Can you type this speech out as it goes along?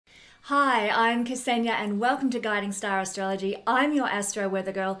Hi, I'm Kesenya and welcome to Guiding Star Astrology. I'm your Astro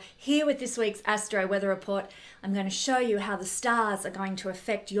Weather Girl, here with this week's Astro Weather Report. I'm going to show you how the stars are going to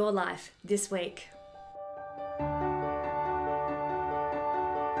affect your life this week.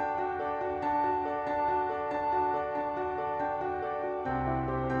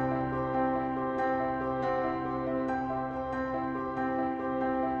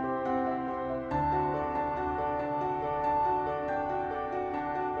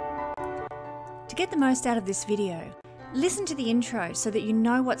 To get the most out of this video, listen to the intro so that you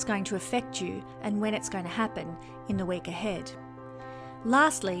know what's going to affect you and when it's going to happen in the week ahead.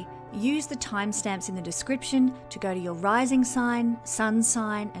 Lastly, use the timestamps in the description to go to your rising sign, sun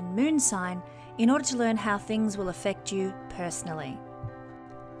sign and moon sign in order to learn how things will affect you personally.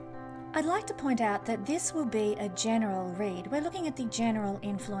 I'd like to point out that this will be a general read. We're looking at the general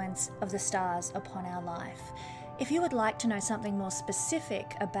influence of the stars upon our life. If you would like to know something more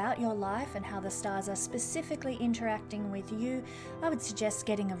specific about your life and how the stars are specifically interacting with you, I would suggest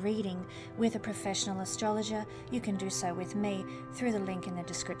getting a reading with a professional astrologer. You can do so with me through the link in the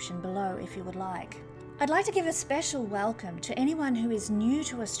description below if you would like. I'd like to give a special welcome to anyone who is new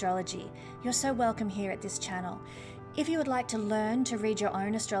to astrology. You're so welcome here at this channel. If you would like to learn to read your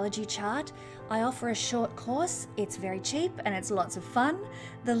own astrology chart, I offer a short course. It's very cheap and it's lots of fun.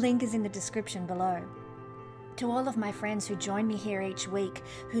 The link is in the description below. To all of my friends who join me here each week,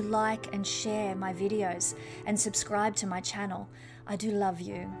 who like and share my videos and subscribe to my channel, I do love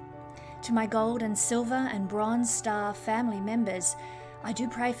you. To my gold and silver and bronze star family members, I do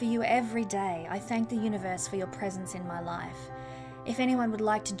pray for you every day. I thank the universe for your presence in my life. If anyone would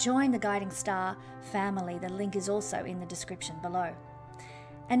like to join the Guiding Star family, the link is also in the description below.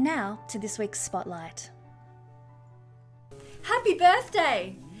 And now to this week's Spotlight. Happy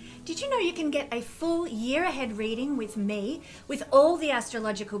birthday! Did you know you can get a full year ahead reading with me, with all the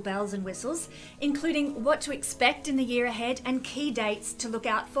astrological bells and whistles, including what to expect in the year ahead and key dates to look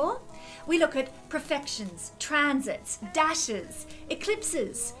out for? We look at perfections, transits, dashes,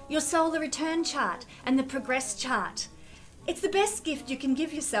 eclipses, your solar return chart, and the progress chart. It's the best gift you can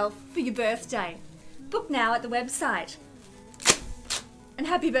give yourself for your birthday. Book now at the website. And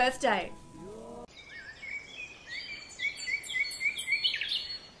happy birthday!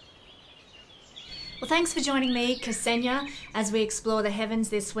 Well, thanks for joining me, Kesenya, as we explore the heavens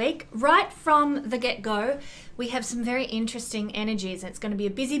this week. Right from the get-go, we have some very interesting energies. It's going to be a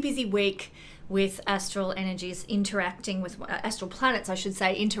busy, busy week with astral energies interacting with, astral planets, I should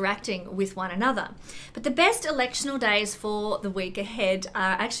say, interacting with one another. But the best electional days for the week ahead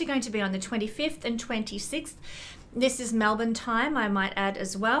are actually going to be on the 25th and 26th. This is Melbourne time, I might add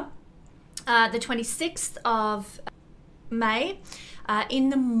as well. The 26th of May, in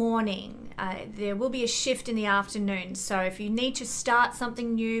the morning. There will be a shift in the afternoon, so if you need to start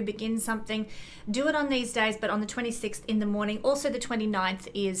something new, begin something, do it on these days, but on the 26th in the morning. Also the 29th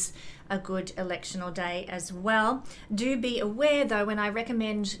is a good electional day as well. Do be aware though, when I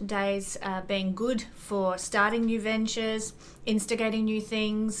recommend days being good for starting new ventures, instigating new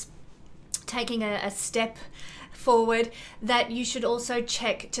things, taking a step forward, that you should also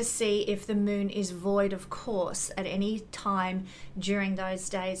check to see if the moon is void of course at any time during those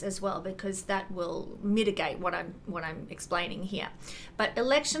days as well, because that will mitigate what I'm explaining here. But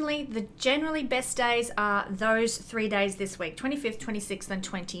electionally, the generally best days are those 3 days this week, 25th, 26th and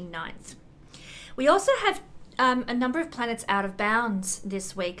 29th. We also have a number of planets out of bounds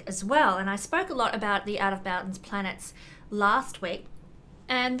this week as well, and I spoke a lot about the out of bounds planets last week,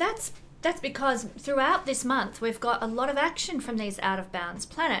 and that's because throughout this month we've got a lot of action from these out-of-bounds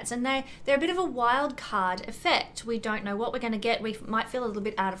planets, and they're a bit of a wild card effect. We don't know what we're going to get. We might feel a little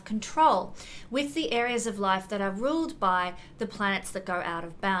bit out of control with the areas of life that are ruled by the planets that go out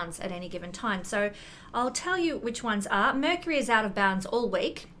of bounds at any given time. So I'll tell you which ones are. Mercury is out of bounds all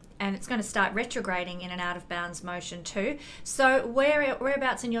week, and it's going to start retrograding in an out-of-bounds motion too. So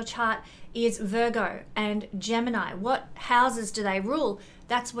whereabouts in your chart is Virgo and Gemini? What houses do they rule?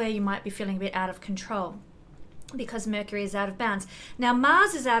 That's where you might be feeling a bit out of control because Mercury is out of bounds. Now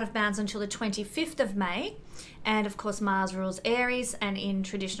Mars is out of bounds until the 25th of May, and of course Mars rules Aries, and in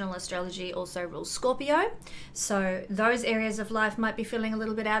traditional astrology also rules Scorpio. So those areas of life might be feeling a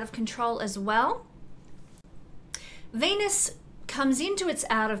little bit out of control as well. Venus comes into its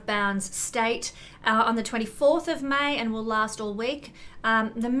out of bounds state on the 24th of May and will last all week.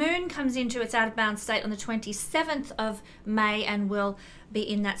 The moon comes into its out of bounds state on the 27th of May and will be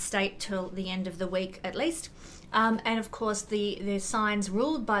in that state till the end of the week at least. And of course the signs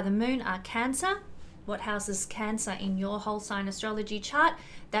ruled by the moon are Cancer. What house is Cancer in your whole sign astrology chart?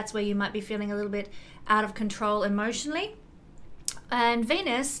 That's where you might be feeling a little bit out of control emotionally. And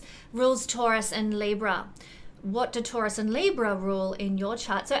Venus rules Taurus and Libra. What do Taurus and Libra rule in your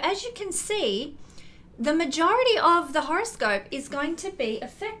chart? So as you can see, the majority of the horoscope is going to be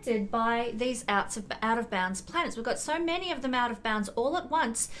affected by these out of bounds planets. We've got so many of them out of bounds all at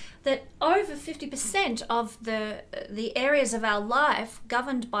once that over 50% of the areas of our life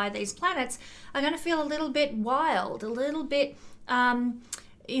governed by these planets are going to feel a little bit wild, a little bit,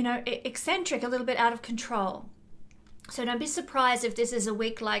 eccentric, a little bit out of control. So don't be surprised if this is a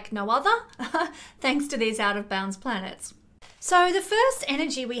week like no other, thanks to these out of bounds planets. So the first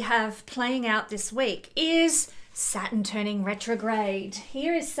energy we have playing out this week is Saturn turning retrograde.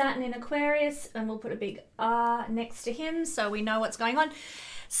 Here is Saturn in Aquarius, and we'll put a big R next to him so we know what's going on.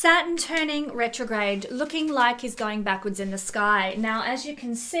 Saturn turning retrograde, looking like he's going backwards in the sky. Now, as you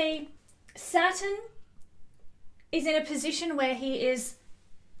can see, Saturn is in a position where he is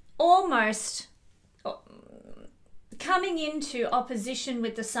almost coming into opposition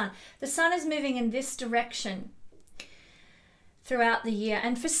with the Sun. The Sun is moving in this direction throughout the year,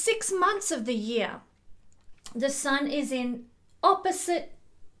 and for 6 months of the year the Sun is in opposite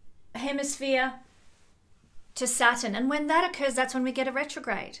hemisphere to Saturn, and when that occurs, that's when we get a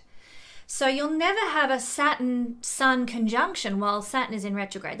retrograde. So you'll never have a Saturn-Sun conjunction while Saturn is in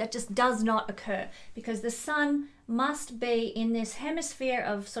retrograde. That just does not occur, because the Sun must be in this hemisphere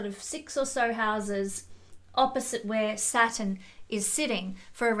of sort of 6 or so houses opposite where Saturn is sitting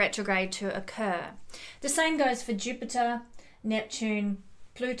for a retrograde to occur. The same goes for Jupiter, Neptune,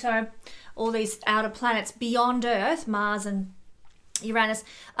 Pluto, all these outer planets beyond Earth, Mars and Uranus.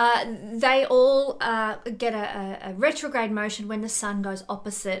 They all get a retrograde motion when the Sun goes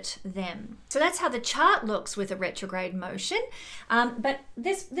opposite them. So that's how the chart looks with a retrograde motion. But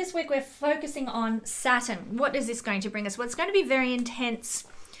this week we're focusing on Saturn. What is this going to bring us? Well, it's going to be very intense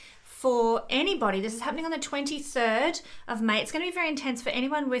for anybody. This is happening on the 23rd of May. It's going to be very intense for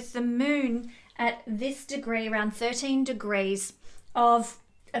anyone with the moon at this degree, around 13 degrees of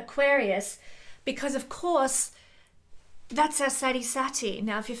Aquarius, because of course that's our Sati.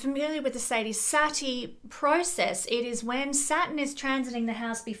 Now, if you're familiar with the Sati process, it is when Saturn is transiting the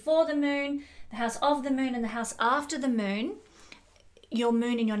house before the moon, the house of the moon, and the house after the moon. Your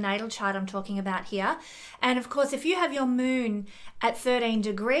moon in your natal chart I'm talking about here. And of course, if you have your moon at 13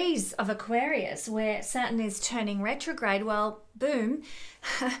 degrees of Aquarius where Saturn is turning retrograde, well, boom,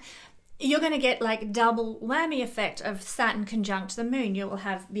 you're going to get like double whammy effect of Saturn conjunct the moon. You will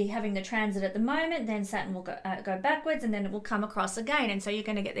be having the transit at the moment, then Saturn will go backwards, and then it will come across again. And so you're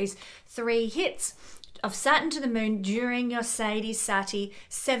going to get these 3 hits of Saturn to the moon during your Sati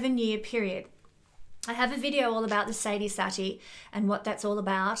 7-year period. I have a video all about the Sati and what that's all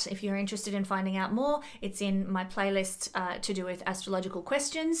about. If you're interested in finding out more, it's in my playlist to do with astrological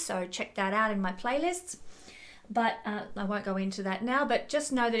questions. So check that out in my playlists. But I won't go into that now. But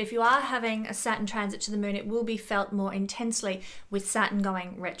just know that if you are having a Saturn transit to the moon, it will be felt more intensely with Saturn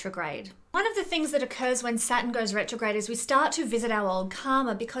going retrograde. One of the things that occurs when Saturn goes retrograde is we start to visit our old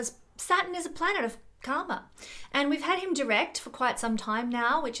karma, because Saturn is a planet of karma, and we've had him direct for quite some time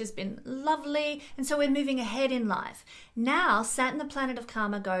now, which has been lovely, and so we're moving ahead in life. Now Saturn, the planet of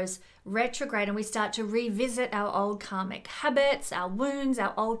karma, goes retrograde, and we start to revisit our old karmic habits, our wounds,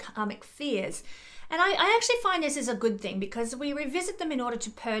 our old karmic fears. And I actually find this is a good thing, because we revisit them in order to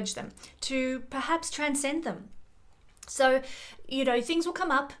purge them, to perhaps transcend them. So, things will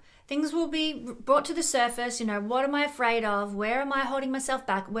come up. Things will be brought to the surface. What am I afraid of? Where am I holding myself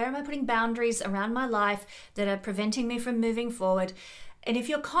back? Where am I putting boundaries around my life that are preventing me from moving forward? And if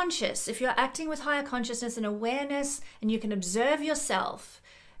you're conscious, if you're acting with higher consciousness and awareness, and you can observe yourself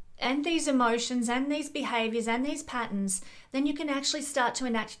and these emotions and these behaviors and these patterns, then you can actually start to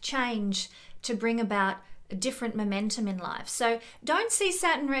enact change to bring about a different momentum in life. So don't see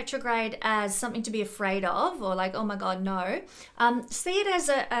Saturn retrograde as something to be afraid of, or like, oh my God, no. See it as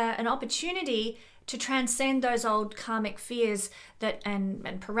an opportunity to transcend those old karmic fears and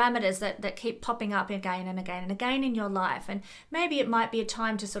parameters that keep popping up again and again and again in your life. And maybe it might be a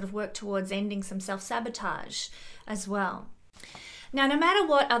time to sort of work towards ending some self-sabotage as well. Now, no matter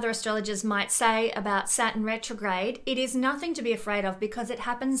what other astrologers might say about Saturn retrograde, it is nothing to be afraid of, because it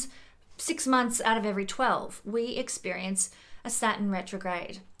happens 6 months out of every 12, we experience a Saturn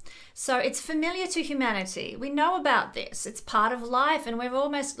retrograde. So it's familiar to humanity. We know about this. It's part of life, and we're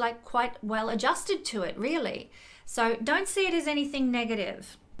almost like quite well adjusted to it, really. So don't see it as anything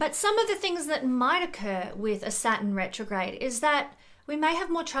negative. But some of the things that might occur with a Saturn retrograde is that we may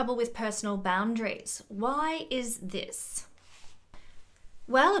have more trouble with personal boundaries. Why is this?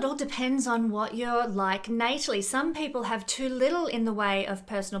 Well, it all depends on what you're like natally. Some people have too little in the way of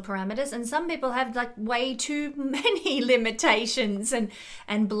personal parameters, and some people have like way too many limitations and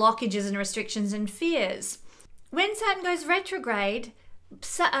blockages and restrictions and fears. When Saturn goes retrograde,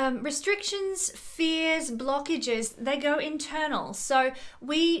 restrictions, fears, blockages, they go internal. So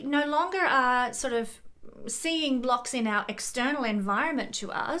we no longer are sort of seeing blocks in our external environment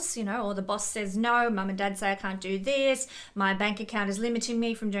to us, you know, or the boss says no, mum and dad say I can't do this, my bank account is limiting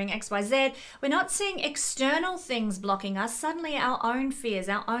me from doing XYZ. We're not seeing external things blocking us. Suddenly our own fears,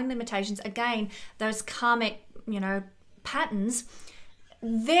 our own limitations, again, those karmic, you know, patterns,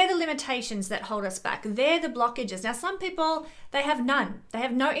 they're the limitations that hold us back. They're the blockages. Now, some people, they have none. They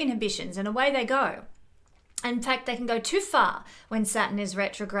have no inhibitions, and away they go. In fact, they can go too far when Saturn is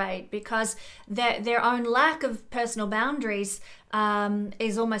retrograde because their own lack of personal boundaries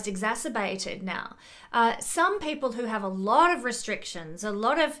is almost exacerbated now. Some people who have a lot of restrictions, a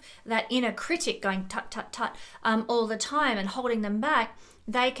lot of that inner critic going tut, tut, tut all the time and holding them back,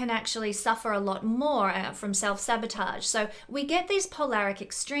 they can actually suffer a lot more from self-sabotage. So we get these polaric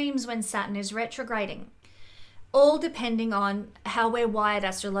extremes when Saturn is retrograding, all depending on how we're wired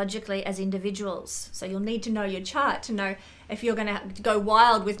astrologically as individuals. So you'll need to know your chart to know if you're going to go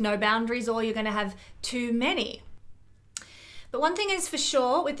wild with no boundaries or you're going to have too many. But one thing is for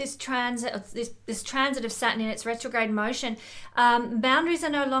sure with this transit, this transit of Saturn in its retrograde motion, boundaries are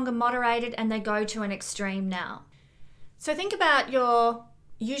no longer moderated and they go to an extreme now. So think about your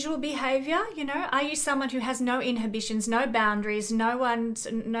usual behavior. You know, are you someone who has no inhibitions, no boundaries,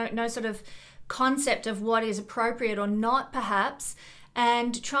 no sort of concept of what is appropriate or not, perhaps,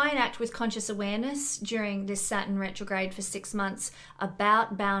 and try and act with conscious awareness during this Saturn retrograde for 6 months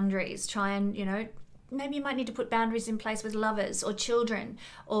about boundaries. Try and, you know, maybe you might need to put boundaries in place with lovers or children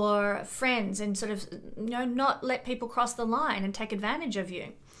or friends and sort of, you know, not let people cross the line and take advantage of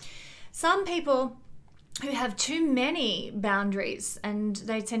you. Some people who have too many boundaries and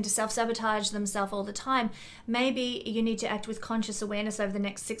they tend to self-sabotage themselves all the time, maybe you need to act with conscious awareness over the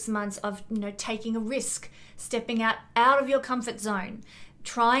next 6 months of, you know, taking a risk, stepping out of your comfort zone,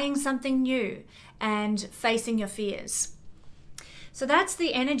 trying something new and facing your fears. So that's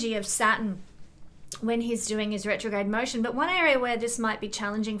the energy of Saturn when he's doing his retrograde motion. But one area where this might be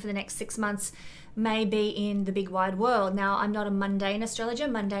challenging for the next 6 months may be in the big wide world. Now, I'm not a mundane astrologer.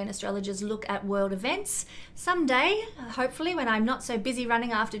 Mundane astrologers look at world events. Someday, hopefully, when I'm not so busy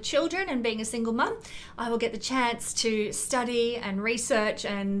running after children and being a single mum, I will get the chance to study and research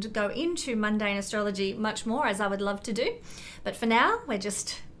and go into mundane astrology much more, as I would love to do. But for now, we're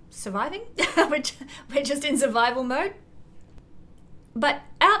just surviving. We're just in survival mode. But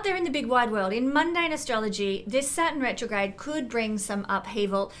out there in the big wide world, in mundane astrology, this Saturn retrograde could bring some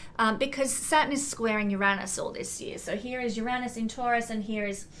upheaval because Saturn is squaring Uranus all this year. So here is Uranus in Taurus and here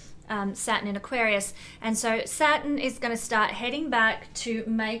is Saturn in Aquarius. And so Saturn is going to start heading back to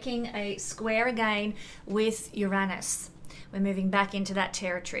making a square again with Uranus. We're moving back into that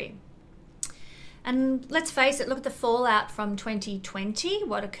territory. And let's face it, look at the fallout from 2020,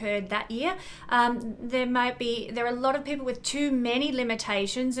 what occurred that year. There are a lot of people with too many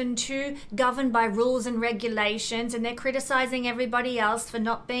limitations and too governed by rules and regulations, and they're criticizing everybody else for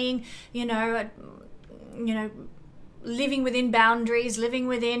not being, living within boundaries, living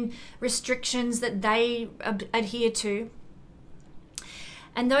within restrictions that they adhere to.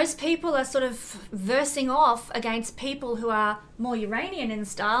 And those people are sort of versing off against people who are more Uranian in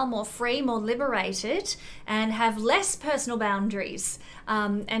style, more free, more liberated, and have less personal boundaries.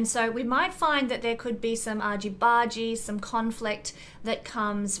 And so we might find that there could be some argy-bargy, some conflict that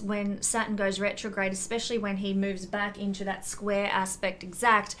comes when Saturn goes retrograde, especially when he moves back into that square aspect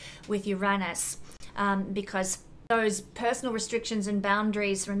exact with Uranus, because those personal restrictions and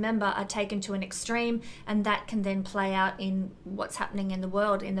boundaries, remember, are taken to an extreme, and that can then play out in what's happening in the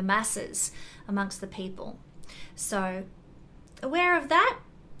world, in the masses, amongst the people. So aware of that.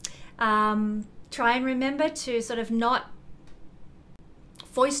 Try and remember to sort of not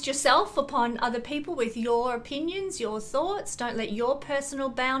foist yourself upon other people with your opinions, your thoughts. Don't let your personal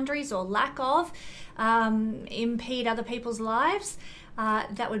boundaries or lack of impede other people's lives.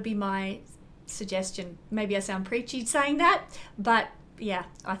 That would be my suggestion. Maybe I sound preachy saying that, but yeah,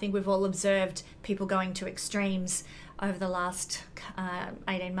 I think we've all observed people going to extremes over the last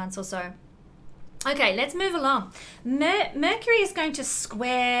 18 months or so. Okay, let's move along. Mercury is going to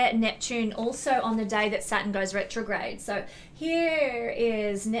square Neptune also on the day that Saturn goes retrograde. So here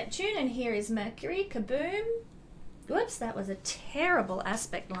is Neptune and here is Mercury. Kaboom. Whoops, that was a terrible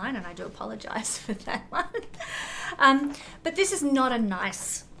aspect line, and I do apologize for that one. But this is not a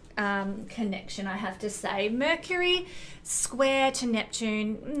nice connection, I have to say. Mercury square to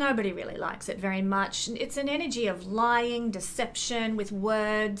Neptune, nobody really likes it very much. It's an energy of lying, deception with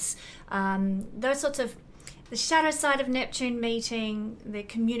words, those sorts of, the shadow side of Neptune meeting the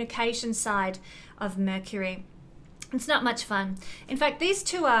communication side of Mercury. It's not much fun. In fact, these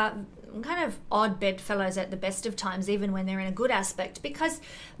two are kind of odd bedfellows at the best of times, even when they're in a good aspect, because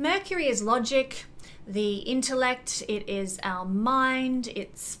Mercury is logic, the intellect, it is our mind,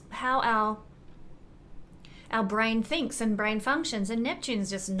 it's how our brain thinks and brain functions, and Neptune's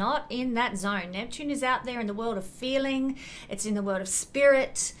just not in that zone. Neptune is out there in the world of feeling, it's in the world of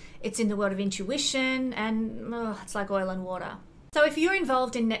spirit, it's in the world of intuition, and it's like oil and water. So if you're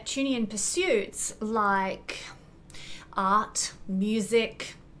involved in Neptunian pursuits like art,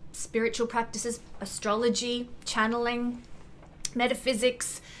 music, spiritual practices, astrology, channeling,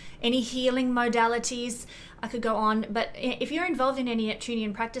 metaphysics, any healing modalities, I could go on, but if you're involved in any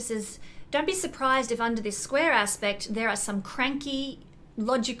Neptunian practices, don't be surprised if under this square aspect there are some cranky,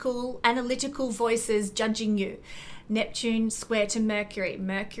 logical, analytical voices judging you. Neptune square to Mercury.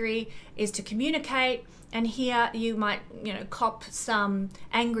 Mercury is to communicate, and here you might, cop some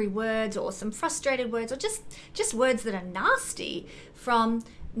angry words or some frustrated words, or just words that are nasty from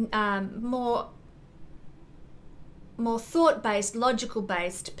more thought-based,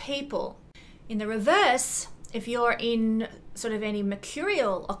 logical-based people. In the reverse, if you're in sort of any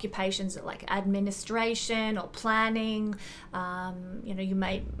mercurial occupations like administration or planning, you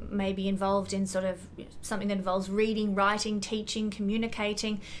may be involved in sort of something that involves reading, writing, teaching,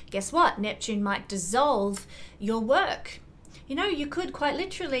 communicating. Guess what? Neptune might dissolve your work. You could quite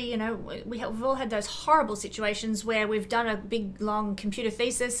literally, we've all had those horrible situations where we've done a big, long computer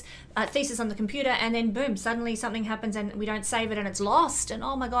thesis on the computer, and then boom, suddenly something happens and we don't save it and it's lost. And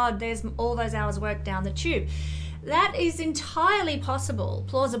oh my God, there's all those hours work down the tube. That is entirely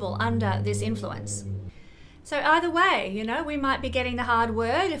plausible under this influence. So either way, we might be getting the hard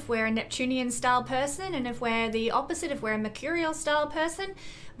word if we're a Neptunian style person, and if we're the opposite, if we're a mercurial style person,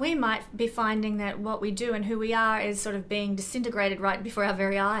 we might be finding that what we do and who we are is sort of being disintegrated right before our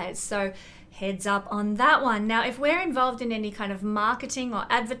very eyes. So heads up on that one. Now, if we're involved in any kind of marketing or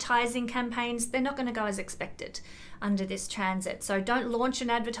advertising campaigns, they're not going to go as expected under this transit. So don't launch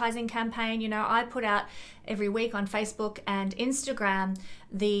an advertising campaign. I put out every week on Facebook and Instagram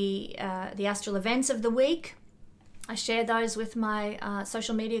the astral events of the week. I share those with my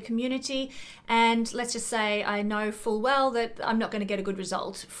social media community, and let's just say I know full well that I'm not going to get a good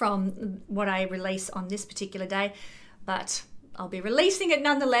result from what I release on this particular day, but I'll be releasing it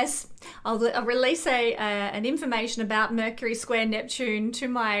nonetheless. I'll release an information about Mercury square Neptune to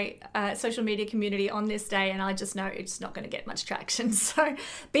my social media community on this day, and I just know it's not going to get much traction. So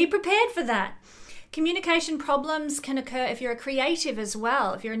be prepared for that. Communication problems can occur if you're a creative as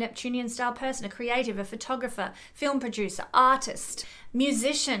well. If you're a Neptunian style person, a creative, a photographer, film producer, artist,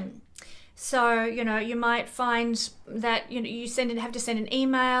 musician. So, you might find that, you have to send an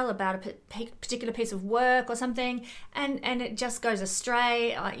email about a particular piece of work or something, and it just goes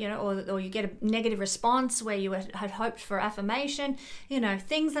astray, or you get a negative response where you had hoped for affirmation.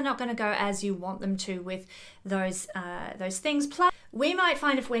 Things are not going to go as you want them to with those things. Plus, we might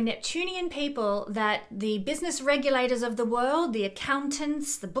find, if we're Neptunian people, that the business regulators of the world, the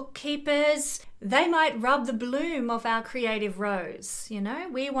accountants, the bookkeepers, they might rub the bloom off our creative rose.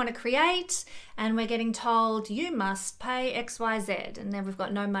 We want to create, and we're getting told you must pay XYZ, and then we've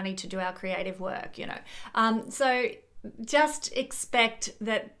got no money to do our creative work. So just expect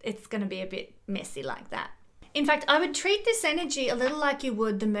that it's going to be a bit messy like that. In fact, I would treat this energy a little like you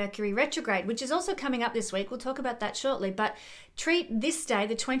would the Mercury retrograde, which is also coming up this week. We'll talk about that shortly, but treat this day,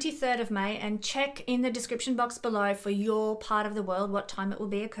 the 23rd of May, and check in the description box below for your part of the world, what time it will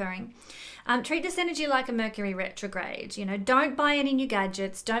be occurring. Treat this energy like a Mercury retrograde. Don't buy any new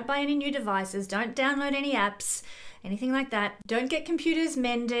gadgets, don't buy any new devices, don't download any apps, anything like that. Don't get computers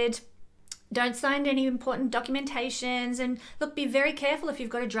mended. Don't sign any important documentations, and look, be very careful if you've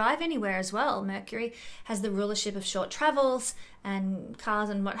got to drive anywhere as well. Mercury has the rulership of short travels and cars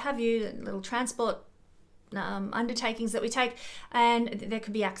and what have you, little transport undertakings that we take, and there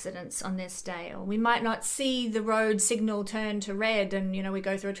could be accidents on this day, or we might not see the road signal turn to red and we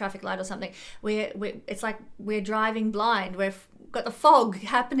go through a traffic light or something. It's like we're driving blind. We've got the fog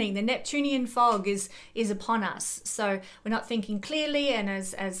happening. The Neptunian fog is upon us, so we're not thinking clearly and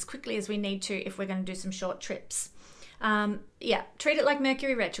as quickly as we need to if we're going to do some short trips. Treat it like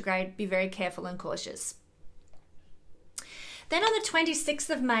Mercury retrograde. Be very careful and cautious. Then on the 26th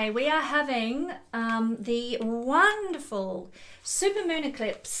of May, we are having the wonderful supermoon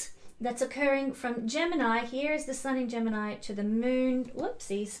eclipse that's occurring from Gemini. Here is the sun in Gemini to the moon,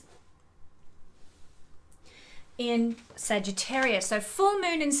 whoopsies, in Sagittarius. So full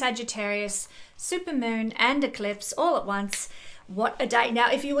moon in Sagittarius, supermoon and eclipse all at once. What a day.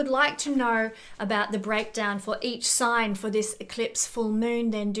 Now, if you would like to know about the breakdown for each sign for this eclipse full moon,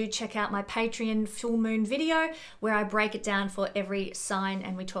 then do check out my Patreon full moon video where I break it down for every sign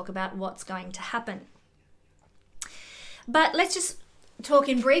and we talk about what's going to happen. But let's just talk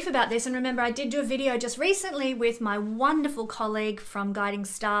in brief about this. And remember, I did do a video just recently with my wonderful colleague from Guiding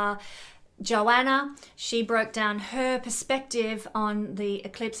Star, Joanna. She broke down her perspective on the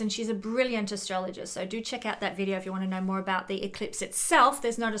eclipse and she's a brilliant astrologer. So do check out that video if you want to know more about the eclipse itself.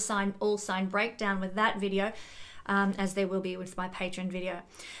 There's not a all sign breakdown with that video, as there will be with my Patreon video.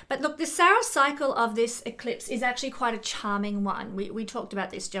 But look, the Saros cycle of this eclipse is actually quite a charming one. We talked about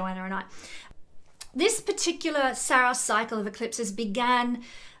this, Joanna and I. This particular Saros cycle of eclipses began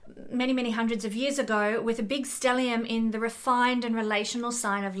many hundreds of years ago with a big stellium in the refined and relational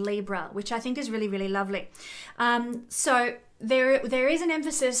sign of Libra, which I think is really lovely. So there is an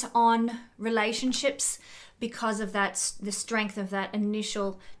emphasis on relationships because of that, the strength of that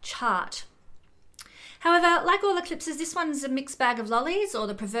initial chart. However, like all eclipses, this one's a mixed bag of lollies, or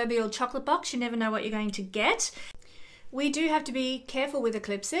the proverbial chocolate box. You never know what you're going to get. We do have to be careful with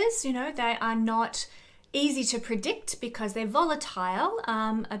eclipses. You know, they are not easy to predict because they're volatile,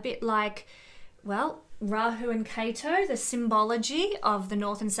 a bit like, well, Rahu and Ketu, the symbology of the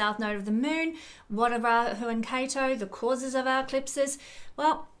north and south node of the moon. What are Rahu and Ketu? The causes of our eclipses.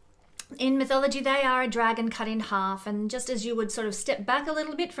 Well, in mythology, they are a dragon cut in half. And just as you would sort of step back a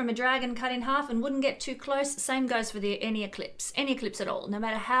little bit from a dragon cut in half and wouldn't get too close, same goes for any eclipse at all, no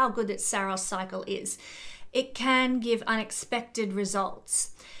matter how good its Saros cycle is. It can give unexpected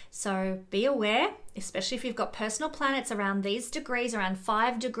results. So be aware, especially if you've got personal planets around these degrees, around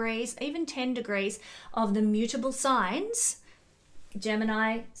 5 degrees, even 10 degrees of the mutable signs,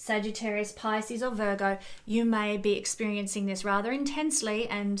 Gemini, Sagittarius, Pisces, or Virgo, you may be experiencing this rather intensely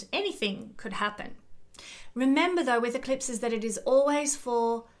and anything could happen. Remember though with eclipses that it is always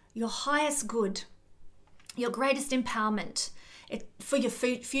for your highest good, your greatest empowerment, for your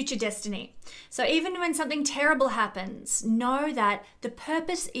future destiny. So even when something terrible happens, know that the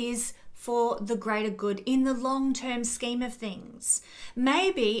purpose is for the greater good in the long-term scheme of things.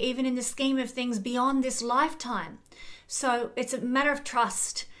 Maybe even in the scheme of things beyond this lifetime. So it's a matter of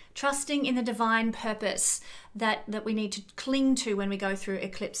trust, trusting in the divine purpose that we need to cling to when we go through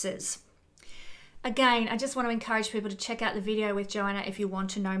eclipses. Again, I just want to encourage people to check out the video with Joanna if you want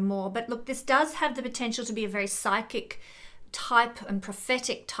to know more. But look, this does have the potential to be a very psychic type and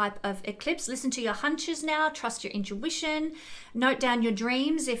prophetic type of eclipse. Listen to your hunches now, trust your intuition, note down your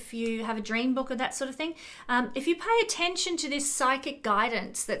dreams if you have a dream book or that sort of thing. If you pay attention to this psychic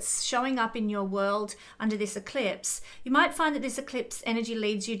guidance that's showing up in your world under this eclipse, you might find that this eclipse energy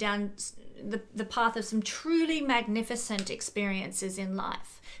leads you down the path of some truly magnificent experiences in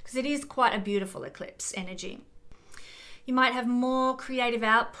life, because it is quite a beautiful eclipse energy. You might have more creative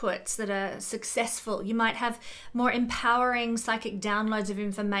outputs that are successful. You might have more empowering psychic downloads of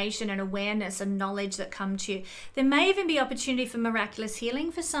information and awareness and knowledge that come to you. There may even be opportunity for miraculous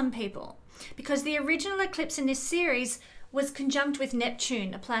healing for some people, because the original eclipse in this series was conjunct with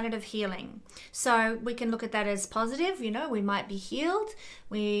Neptune, a planet of healing. So we can look at that as positive. You know, we might be healed.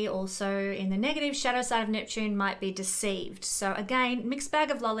 We also, in the negative shadow side of Neptune, might be deceived. So again, mixed bag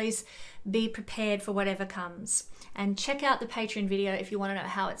of lollies. Be prepared for whatever comes. And check out the Patreon video if you want to know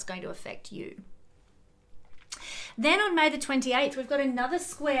how it's going to affect you. Then on May the 28th, we've got another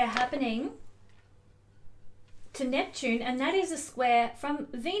square happening to Neptune, and that is a square from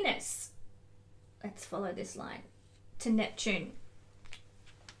Venus. Let's follow this line to Neptune.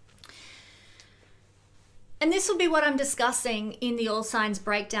 And this will be what I'm discussing in the all signs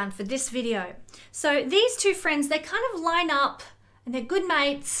breakdown for this video. So these two friends, they kind of line up and they're good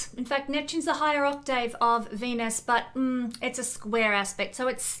mates. In fact, Neptune's the higher octave of Venus, but it's a square aspect, so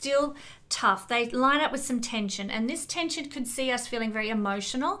it's still tough. They line up with some tension, and this tension could see us feeling very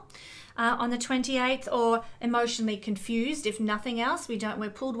emotional on the 28th, or emotionally confused, if nothing else. We're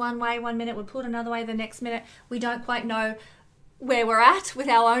pulled one way one minute, we're pulled another way the next minute. We don't quite know where we're at with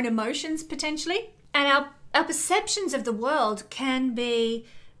our own emotions, potentially. And our perceptions of the world can be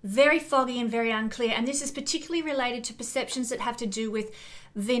very foggy and very unclear, and this is particularly related to perceptions that have to do with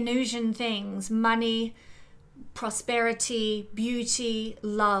Venusian things: money, prosperity, beauty,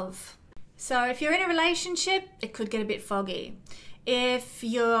 love. So if you're in a relationship, it could get a bit foggy. If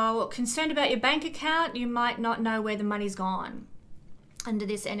you're concerned about your bank account, you might not know where the money's gone. under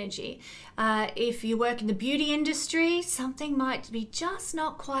this energy. If you work in the beauty industry, something might be just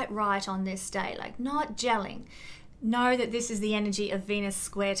not quite right on this day, like not gelling. Know that this is the energy of Venus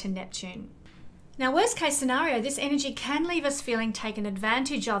square to Neptune. Now, worst case scenario, this energy can leave us feeling taken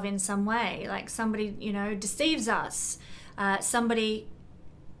advantage of in some way, like somebody, you know, deceives us, somebody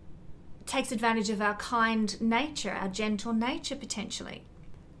takes advantage of our kind nature, our gentle nature potentially.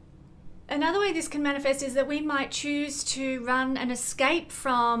 Another way this can manifest is that we might choose to run an escape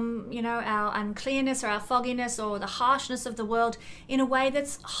from, you know, our unclearness or our fogginess or the harshness of the world in a way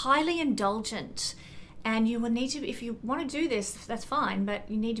that's highly indulgent. And you will need to, if you want to do this, that's fine, but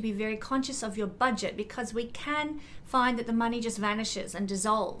you need to be very conscious of your budget, because we can find that the money just vanishes and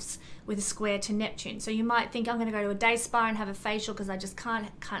dissolves with a square to Neptune. So you might think, I'm going to go to a day spa and have a facial because I just can't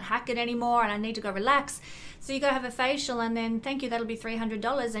hack it anymore and I need to go relax. So you go have a facial and then, thank you, that'll be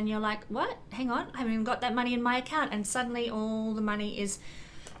 $300. And you're like, what? Hang on, I haven't even got that money in my account. And suddenly all the money is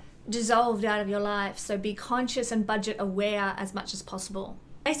dissolved out of your life. So be conscious and budget aware as much as possible.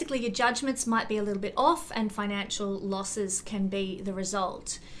 Basically, your judgments might be a little bit off and financial losses can be the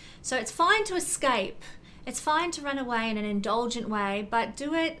result. So it's fine to escape. It's fine to run away in an indulgent way, but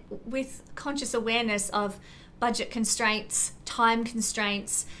do it with conscious awareness of budget constraints, time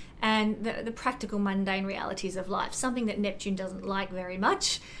constraints, and the practical mundane realities of life. Something that Neptune doesn't like very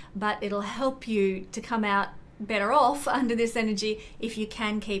much, but it'll help you to come out better off under this energy if you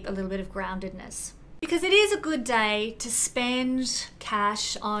can keep a little bit of groundedness. Because it is a good day to spend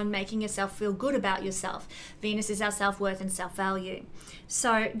cash on making yourself feel good about yourself. Venus is our self-worth and self-value.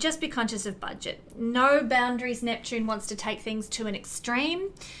 So just be conscious of budget. No boundaries. Neptune wants to take things to an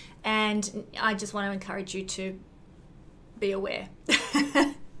extreme. And I just want to encourage you to be aware.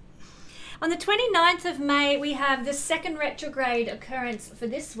 On the 29th of May, we have the second retrograde occurrence for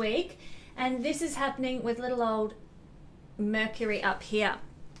this week. And this is happening with little old Mercury up here.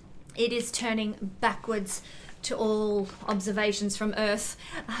 It is turning backwards to all observations from Earth,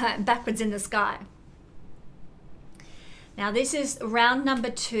 backwards in the sky. Now this is round number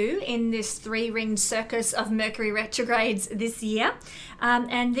 2 in this 3-ringed circus of Mercury retrogrades this year.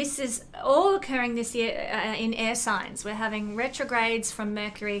 And this is all occurring this year in air signs. We're having retrogrades from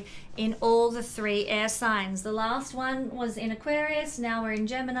Mercury in all the 3 air signs. The last one was in Aquarius, now we're in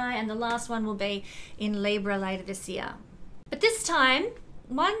Gemini, and the last one will be in Libra later this year. But this time,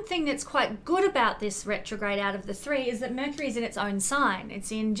 one thing that's quite good about this retrograde out of the 3 is that Mercury is in its own sign. It's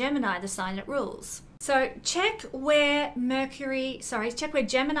in Gemini, the sign it rules. So check where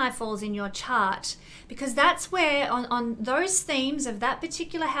Gemini falls in your chart, because that's where on those themes of that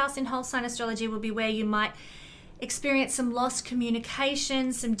particular house in whole sign astrology will be where you might experience some lost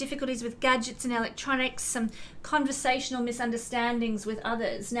communication, some difficulties with gadgets and electronics, some conversational misunderstandings with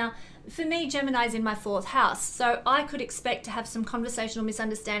others. Now, for me, Gemini's in my 4th house, so I could expect to have some conversational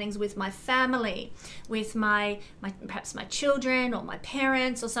misunderstandings with my family, with perhaps my children or my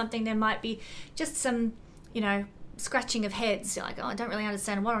parents or something. There might be just some, you know, scratching of heads. You're like, oh, I don't really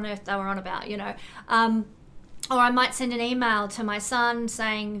understand what on earth they were on about, you know. Or I might send an email to my son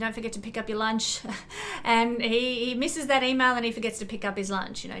saying, don't forget to pick up your lunch. And he misses that email and he forgets to pick up his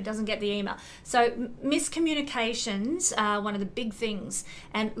lunch. You know, he doesn't get the email. So miscommunications are one of the big things.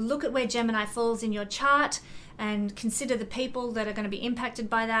 And look at where Gemini falls in your chart and consider the people that are going to be impacted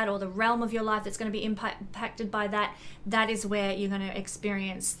by that, or the realm of your life that's going to be impacted by that. That is where you're going to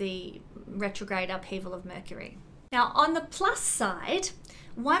experience the retrograde upheaval of Mercury. Now, on the plus side,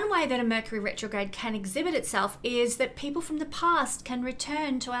 one way that a Mercury retrograde can exhibit itself is that people from the past can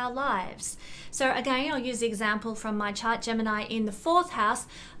return to our lives. So again, I'll use the example from my chart. Gemini in the 4th house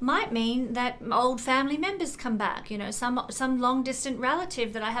might mean that old family members come back. You know, some long distant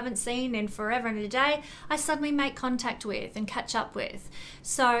relative that I haven't seen in forever and a day, I suddenly make contact with and catch up with.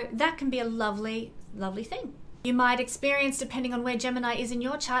 So that can be a lovely, lovely thing. You might experience, depending on where Gemini is in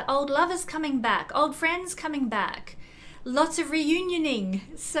your chart, old lovers coming back, old friends coming back. Lots of reunioning.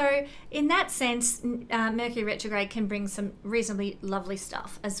 So in that sense, Mercury retrograde can bring some reasonably lovely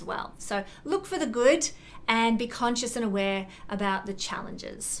stuff as well. So look for the good and be conscious and aware about the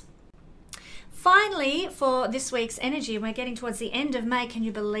challenges. Finally, for this week's energy, we're getting towards the end of May. Can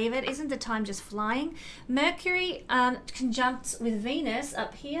you believe it? Isn't the time just flying? Mercury conjuncts with Venus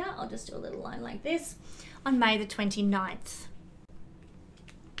up here. I'll just do a little line like this on May the 29th.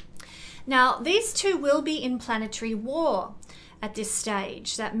 Now, these two will be in planetary war at this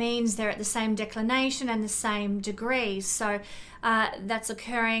stage. That means they're at the same declination and the same degree. So that's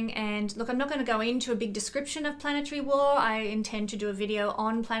occurring. And look, I'm not going to go into a big description of planetary war. I intend to do a video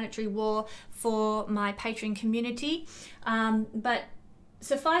on planetary war for my Patreon community. But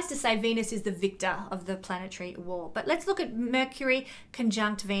suffice to say, Venus is the victor of the planetary war. But let's look at Mercury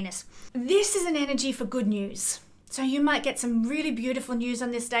conjunct Venus. This is an energy for good news. So you might get some really beautiful news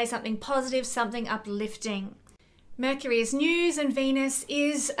on this day, something positive, something uplifting. Mercury is news and Venus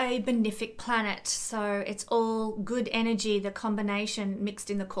is a benefic planet. So it's all good energy, the combination mixed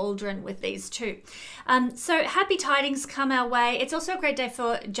in the cauldron with these two. So happy tidings come our way. It's also a great day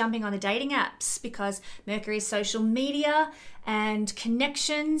for jumping on the dating apps because Mercury is social media and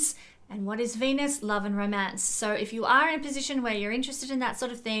connections. And what is Venus? Love and romance. So if you are in a position where you're interested in that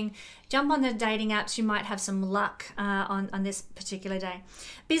sort of thing, jump on the dating apps. You might have some luck on this particular day.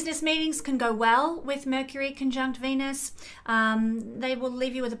 Business meetings can go well with Mercury conjunct Venus. They will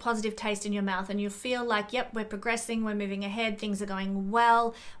leave you with a positive taste in your mouth and you'll feel like, yep, we're progressing, we're moving ahead, things are going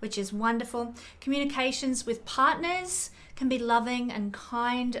well, which is wonderful. Communications with partners can be loving and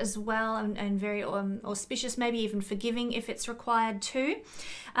kind as well, and very auspicious, maybe even forgiving if it's required too.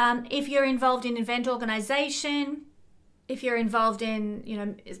 If you're involved in event organization, if you're involved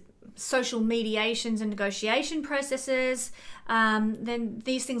in, social mediations and negotiation processes, then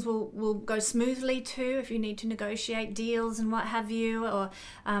these things will go smoothly too. If you need to negotiate deals and what have you, or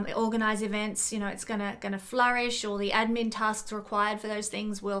organize events, it's gonna flourish. All the admin tasks required for those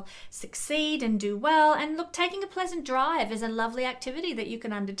things will succeed and do well. And look, taking a pleasant drive is a lovely activity that you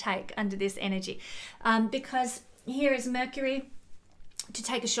can undertake under this energy, because here is Mercury to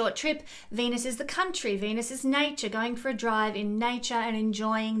take a short trip. Venus is the country, Venus is nature, going for a drive in nature and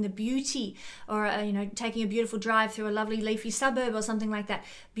enjoying the beauty, or taking a beautiful drive through a lovely leafy suburb or something like that.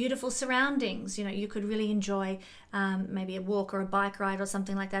 Beautiful surroundings, you could really enjoy maybe a walk or a bike ride or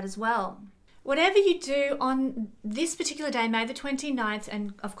something like that as well. Whatever you do on this particular day, May the 29th,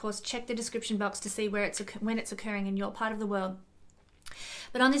 and of course check the description box to see when it's occurring in your part of the world.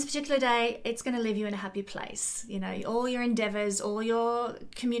 But on this particular day, it's going to leave you in a happy place. All your endeavors, all your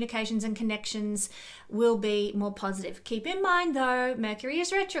communications and connections will be more positive. Keep in mind though, Mercury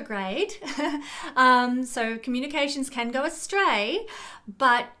is retrograde. So communications can go astray,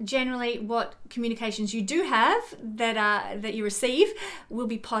 but generally what communications you do have that you receive will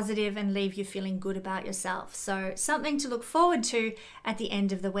be positive and leave you feeling good about yourself. So something to look forward to at the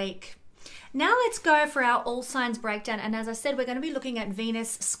end of the week. Now let's go for our all signs breakdown. And as I said, we're going to be looking at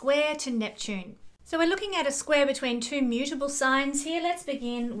Venus square to Neptune. So we're looking at a square between two mutable signs here. Let's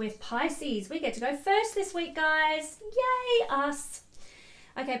begin with Pisces. We get to go first this week, guys. Yay, us.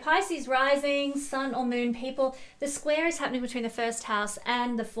 Okay, Pisces rising, sun or moon people. The square is happening between the first house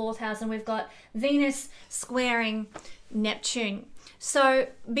and the fourth house, and we've got Venus squaring Neptune. So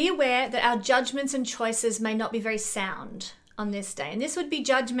be aware that our judgments and choices may not be very sound on this day, and this would be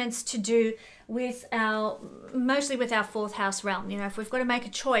judgments to do with mostly with our fourth house realm. If we've got to make a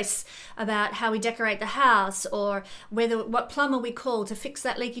choice about how we decorate the house, or what plumber we call to fix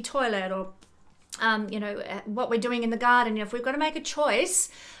that leaky toilet, or what we're doing in the garden. If we've got to make a choice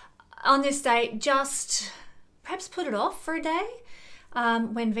on this day, just perhaps put it off for a day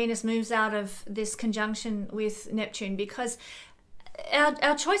when Venus moves out of this conjunction with Neptune, because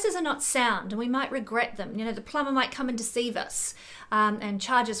our choices are not sound and we might regret them. The plumber might come and deceive us and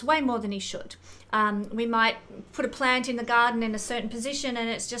charge us way more than he should. We might put a plant in the garden in a certain position and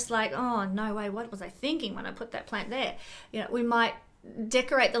it's just like, oh, no way, what was I thinking when I put that plant there? We might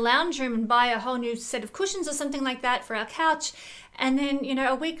decorate the lounge room and buy a whole new set of cushions or something like that for our couch, and then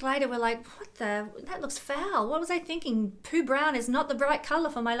a week later we're like, that looks foul, what was I thinking? Poo brown is not the right color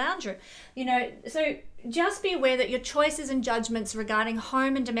for my lounge room. So just be aware that your choices and judgments regarding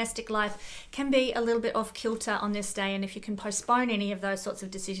home and domestic life can be a little bit off kilter on this day, and if you can postpone any of those sorts of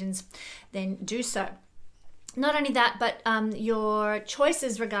decisions, then do so. Not only that, but your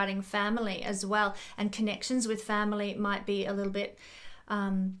choices regarding family as well, and connections with family might be a little bit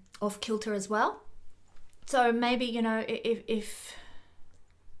off kilter as well. So maybe,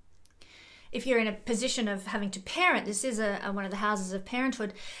 if you're in a position of having to parent, this is one of the houses of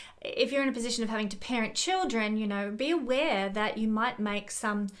parenthood. If you're in a position of having to parent children, be aware that you might make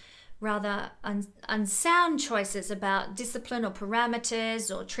some rather unsound choices about discipline or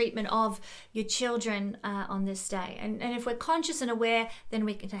parameters or treatment of your children on this day. And if we're conscious and aware, then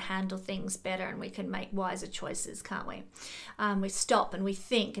we can handle things better and we can make wiser choices, can't we? We stop and we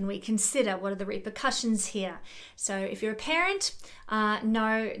think and we consider what are the repercussions here. So if you're a parent,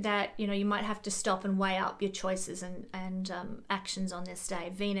 know that you might have to stop and weigh up your choices and actions on this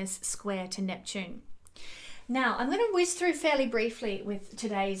day. Venus square to Neptune. Now, I'm going to whiz through fairly briefly with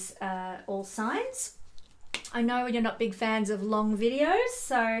today's all signs. I know you're not big fans of long videos,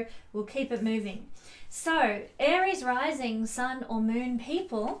 so we'll keep it moving. So, Aries rising, sun or moon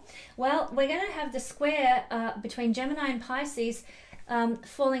people, well, we're going to have the square between Gemini and Pisces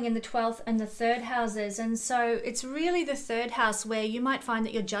falling in the 12th and the 3rd houses. And so it's really the 3rd house where you might find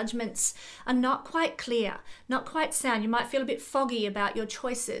that your judgments are not quite clear, not quite sound. You might feel a bit foggy about your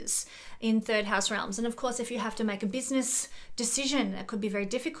choices in 3rd house realms. And of course, if you have to make a business decision, that could be very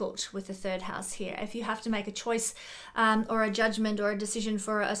difficult with the 3rd house here. If you have to make a choice or a judgment or a decision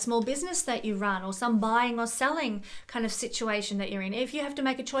for a small business that you run, or some buying or selling kind of situation that you're in, if you have to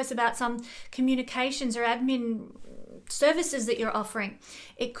make a choice about some communications or admin services that you're offering,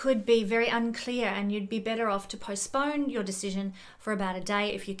 it could be very unclear, and you'd be better off to postpone your decision for about a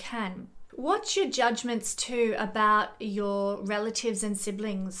day if you can. Watch your judgments too about your relatives and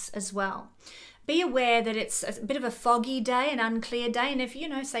siblings as well. Be aware that it's a bit of a foggy day, an unclear day, and if, you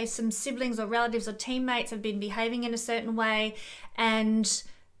know, say some siblings or relatives or teammates have been behaving in a certain way, and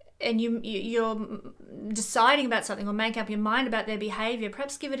you're deciding about something or make up your mind about their behavior,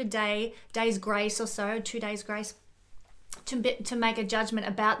 perhaps give it a day's grace or so, 2 days grace, to make a judgment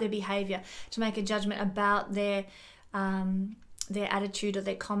about their behavior, to make a judgment about their attitude or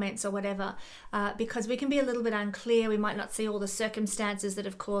their comments or whatever, because we can be a little bit unclear. We might not see all the circumstances that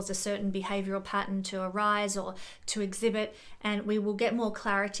have caused a certain behavioral pattern to arise or to exhibit, and we will get more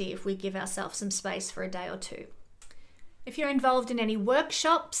clarity if we give ourselves some space for a day or two. If you're involved in any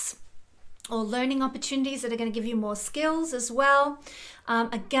workshops or learning opportunities that are going to give you more skills as well,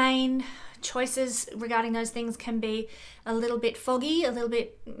 again, choices regarding those things can be a little bit foggy, a little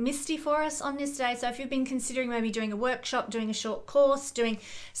bit misty for us on this day. So if you've been considering maybe doing a workshop, doing a short course, doing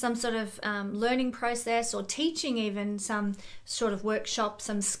some sort of learning process, or teaching even some sort of workshop,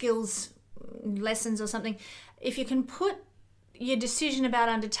 some skills lessons or something, if you can put your decision about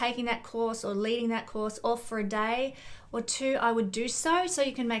undertaking that course or leading that course off for a day or two, I would do so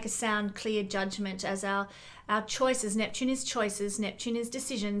you can make a sound, clear judgment, as our choices, Neptune is choices, Neptune is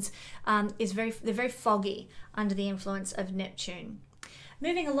decisions, they're very foggy under the influence of Neptune.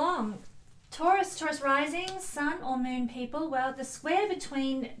 Moving along, Taurus rising, Sun or Moon people. Well, the square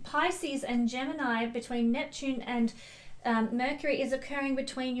between Pisces and Gemini, between Neptune and Mercury, is occurring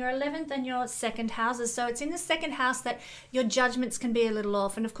between your 11th and your 2nd houses. So it's in the 2nd house that your judgments can be a little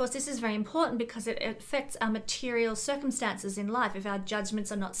off. And of course, this is very important because it affects our material circumstances in life. If our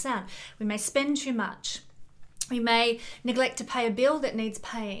judgments are not sound, we may spend too much. We may neglect to pay a bill that needs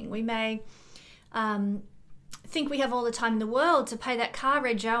paying. We may think we have all the time in the world to pay that car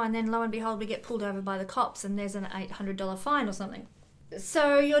rego, and then lo and behold, we get pulled over by the cops and there's an $800 fine or something.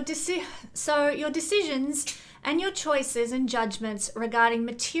 So your decisions and your choices and judgments regarding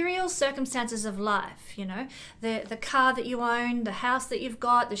material circumstances of life, you know, the car that you own, the house that you've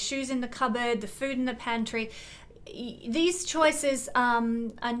got, the shoes in the cupboard, the food in the pantry, these choices are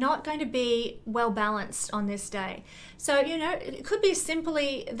not going to be well balanced on this day. So, you know, it could be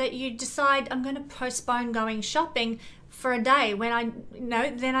simply that you decide, I'm going to postpone going shopping for a day. When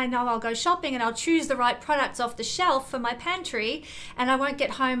then I know I'll go shopping and I'll choose the right products off the shelf for my pantry, and I won't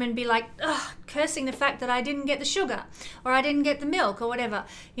get home and be like, ugh, cursing the fact that I didn't get the sugar or I didn't get the milk or whatever.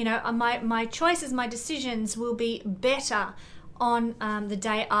 You know, my choices, my decisions will be better on the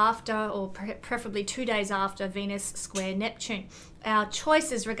day after, or preferably 2 days after Venus square Neptune. Our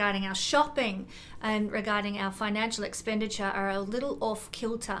choices regarding our shopping and regarding our financial expenditure are a little off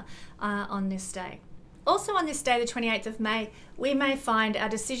kilter on this day. Also on this day, the 28th of May, we may find our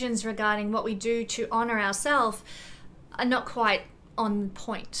decisions regarding what we do to honor ourselves are not quite on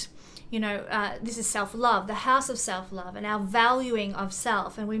point. You know, this is self-love, the house of self-love, and our valuing of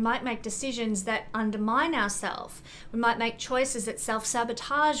self. And we might make decisions that undermine ourselves. We might make choices that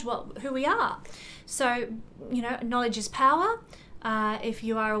self-sabotage who we are. So, you know, knowledge is power. If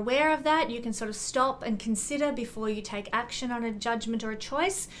you are aware of that, you can sort of stop and consider before you take action on a judgment or a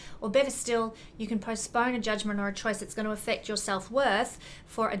choice. Or better still, you can postpone a judgment or a choice that's going to affect your self-worth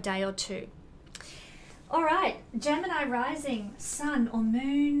for a day or two. All right, Gemini rising, Sun or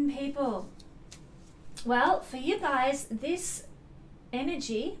Moon people. Well, for you guys, this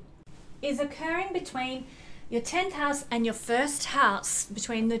energy is occurring between your 10th house and your 1st house,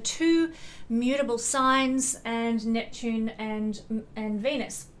 between the two mutable signs and Neptune and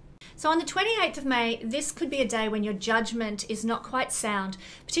Venus. So on the 28th of May, this could be a day when your judgment is not quite sound,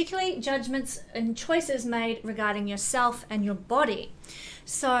 particularly judgments and choices made regarding yourself and your body.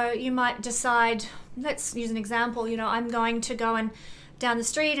 So you might decide, let's use an example, you know, I'm going to go down the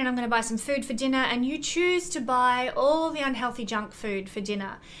street and I'm going to buy some food for dinner, and you choose to buy all the unhealthy junk food for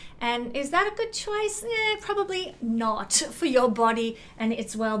dinner. And is that a good choice? Probably not for your body and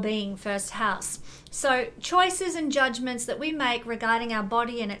its well-being, first house. So choices and judgments that we make regarding our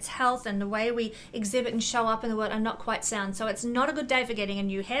body and its health and the way we exhibit and show up in the world are not quite sound. So it's not a good day for getting a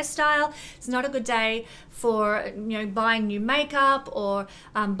new hairstyle. It's not a good day for, you know, buying new makeup or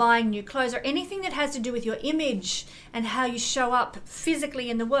buying new clothes or anything that has to do with your image and how you show up physically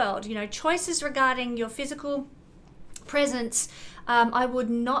in the world. You know, choices regarding your physical presence, I would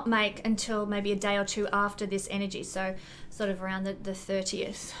not make until maybe a day or two after this energy. So sort of around the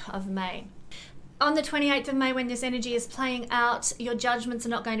 30th of May. On the 28th of May, when this energy is playing out, your judgments are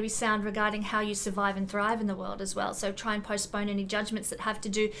not going to be sound regarding how you survive and thrive in the world as well. So try and postpone any judgments that have to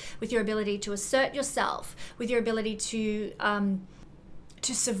do with your ability to assert yourself, with your ability to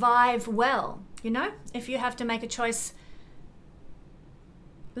survive well. You know, if you have to make a choice,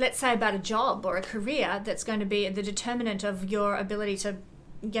 let's say about a job or a career that's going to be the determinant of your ability to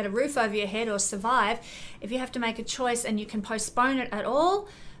get a roof over your head or survive, if you have to make a choice and you can postpone it at all,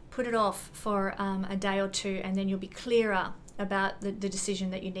 put it off for a day or two, and then you'll be clearer about the decision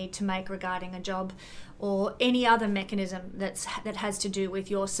that you need to make regarding a job or any other mechanism that has to do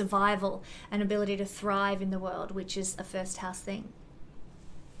with your survival and ability to thrive in the world, which is a first house thing.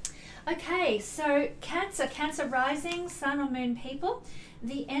 Okay, so Cancer rising, Sun or Moon people,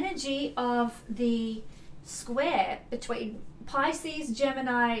 the energy of the square between Pisces,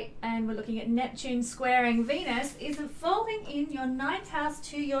 Gemini, and we're looking at Neptune squaring Venus is falling in your 9th house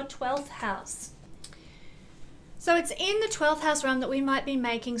to your 12th house. So it's in the 12th house realm that we might be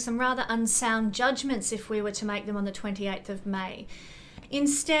making some rather unsound judgments if we were to make them on the 28th of May.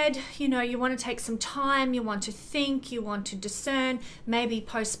 Instead, you know, you want to take some time, you want to think, you want to discern, maybe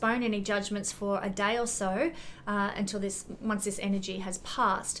postpone any judgments for a day or so until once this energy has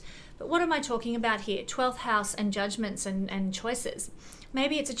passed. But what am I talking about here? 12th house and judgments and choices.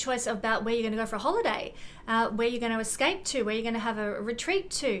 Maybe it's a choice about where you're going to go for a holiday, where you're going to escape to, where you're going to have a retreat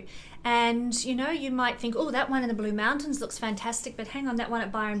to. And, you know, you might think, oh, that one in the Blue Mountains looks fantastic, but hang on, that one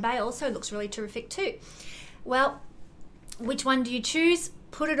at Byron Bay also looks really terrific too. Well, which one do you choose?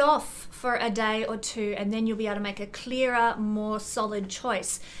 Put it off for a day or two, and then you'll be able to make a clearer, more solid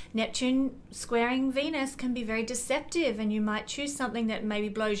choice. Neptune squaring Venus can be very deceptive, and you might choose something that maybe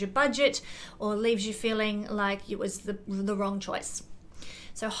blows your budget or leaves you feeling like it was the wrong choice.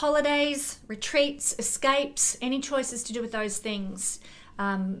 So holidays, retreats, escapes, any choices to do with those things,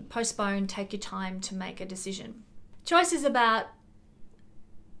 postpone, take your time to make a decision. Choices about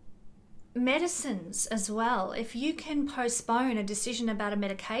medicines as well. If you can postpone a decision about a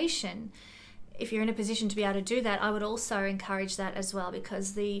medication, if you're in a position to be able to do that, I would also encourage that as well,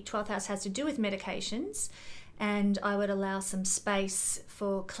 because the 12th house has to do with medications, and I would allow some space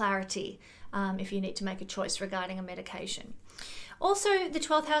for clarity if you need to make a choice regarding a medication. Also, the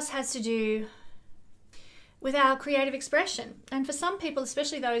 12th house has to do with our creative expression. And for some people,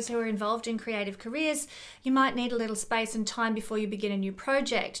 especially those who are involved in creative careers, you might need a little space and time before you begin a new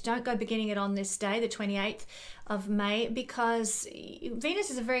project. Don't go beginning it on this day, the 28th of May, because Venus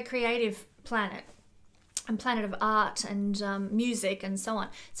is a very creative planet, and planet of art and music and so on.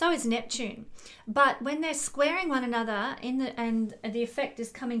 So is Neptune. But when they're squaring one another and the effect is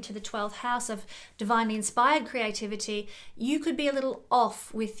coming to the 12th house of divinely inspired creativity, you could be a little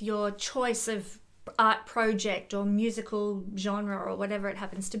off with your choice of art project or musical genre or whatever it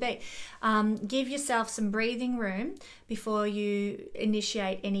happens to be. Give yourself some breathing room before you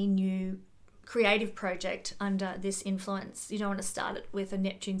initiate any new creative project under this influence. You don't want to start it with a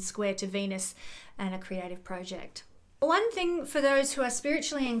Neptune square to Venus and a creative project. One thing for those who are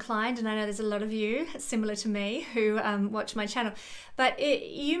spiritually inclined, and I know there's a lot of you similar to me who watch my channel, but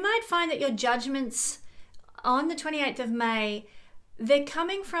you might find that your judgments on the 28th of May, they're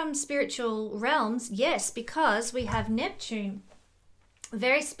coming from spiritual realms, yes, because we have Neptune, a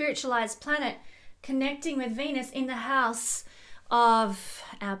very spiritualized planet, connecting with Venus in the house of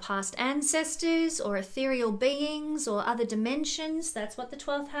our past ancestors or ethereal beings or other dimensions. That's what the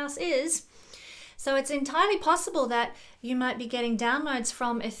 12th house is. So it's entirely possible that you might be getting downloads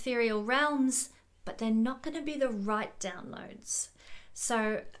from ethereal realms, but they're not going to be the right downloads.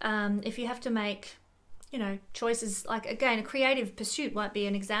 So if you have to make, you know, choices, like, again, a creative pursuit might be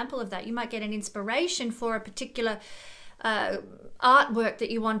an example of that. You might get an inspiration for a particular artwork that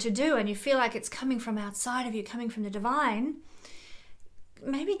you want to do, and you feel like it's coming from outside of you, coming from the divine.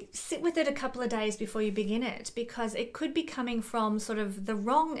 Maybe sit with it a couple of days before you begin it, because it could be coming from sort of the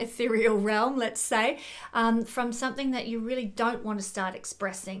wrong ethereal realm, let's say, from something that you really don't want to start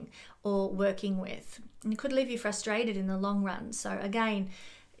expressing or working with. And it could leave you frustrated in the long run. So again,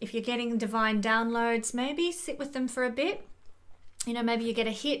 if you're getting divine downloads, maybe sit with them for a bit You know, maybe you get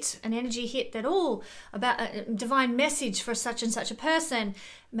a hit, an energy hit that, oh, about a divine message for such and such a person.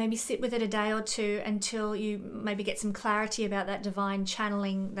 Maybe sit with it a day or two until you maybe get some clarity about that divine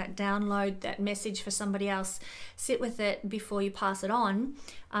channeling, that download, that message for somebody else. Sit with it before you pass it on,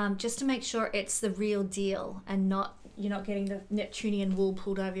 just to make sure it's the real deal and you're not getting the Neptunian wool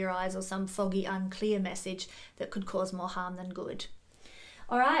pulled over your eyes or some foggy, unclear message that could cause more harm than good.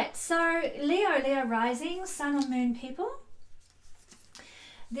 All right, so Leo rising, sun or moon people.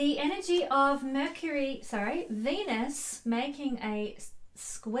 The energy of Venus making a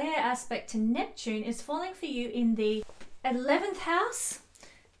square aspect to Neptune is falling for you in the 11th house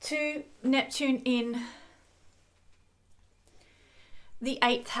to Neptune in the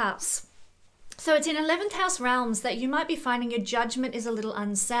 8th house. So it's in 11th house realms that you might be finding your judgment is a little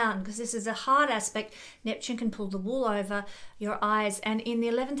unsound, because this is a hard aspect. Neptune can pull the wool over your eyes. And in the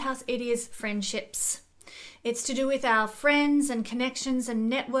 11th house, it is friendships. It's to do with our friends and connections and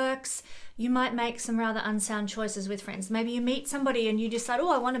networks. You might make some rather unsound choices with friends. Maybe you meet somebody and you decide,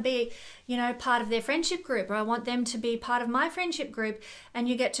 oh, I want to be, you know, part of their friendship group, or I want them to be part of my friendship group. And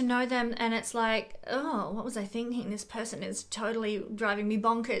you get to know them and it's like, oh, what was I thinking? This person is totally driving me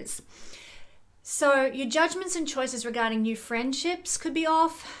bonkers. So your judgments and choices regarding new friendships could be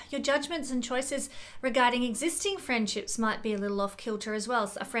off. Your judgments and choices regarding existing friendships might be a little off kilter as well.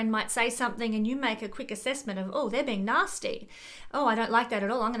 So a friend might say something and you make a quick assessment of, oh, they're being nasty. Oh, I don't like that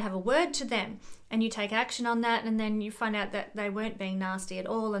at all. I'm going to have a word to them. And you take action on that, and then you find out that they weren't being nasty at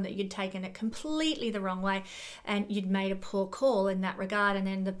all and that you'd taken it completely the wrong way and you'd made a poor call in that regard, and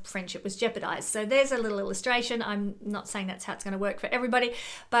then the friendship was jeopardized. So there's a little illustration. I'm not saying that's how it's going to work for everybody,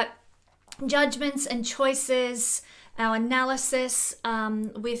 but judgments and choices, our analysis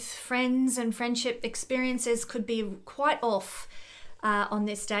with friends and friendship experiences could be quite off on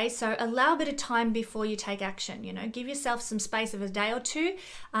this day. So allow a bit of time before you take action. You know, give yourself some space of a day or two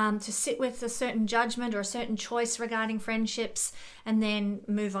to sit with a certain judgment or a certain choice regarding friendships, and then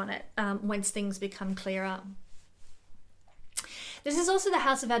move on it once things become clearer. This is also the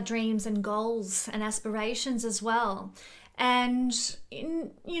house of our dreams and goals and aspirations as well. And,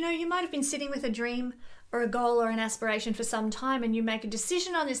 you know, you might have been sitting with a dream or a goal or an aspiration for some time, and you make a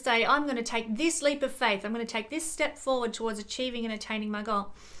decision on this day, I'm going to take this leap of faith. I'm going to take this step forward towards achieving and attaining my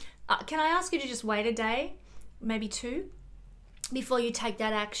goal. Can I ask you to just wait a day, maybe two, before you take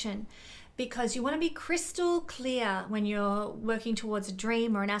that action? Because you want to be crystal clear when you're working towards a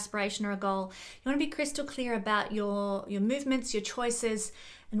dream or an aspiration or a goal. You want to be crystal clear about your movements, your choices,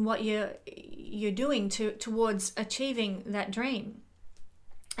 and what you're doing towards achieving that dream.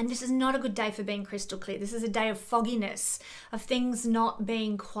 And this is not a good day for being crystal clear. This is a day of fogginess, of things not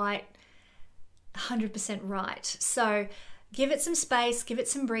being quite 100% right. So give it some space, give it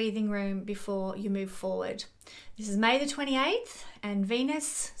some breathing room before you move forward. This is May the 28th, and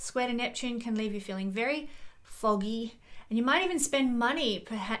Venus square to Neptune can leave you feeling very foggy. And you might even spend money,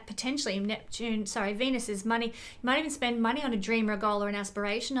 potentially, Venus is money. You might even spend money on a dream or a goal or an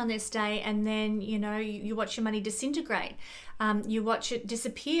aspiration on this day, and then, you know, you watch your money disintegrate. You watch it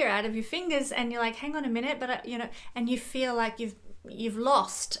disappear out of your fingers, and you're like, hang on a minute, but, you know, and you feel like you've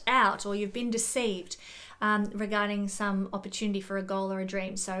lost out, or you've been deceived regarding some opportunity for a goal or a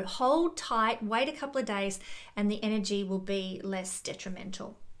dream. So hold tight, wait a couple of days, and the energy will be less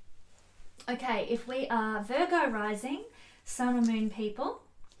detrimental. Okay, if we are Virgo rising, sun or moon people,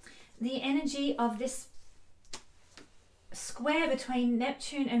 the energy of this square between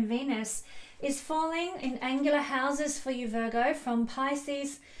Neptune and Venus is falling in angular houses for you, Virgo, from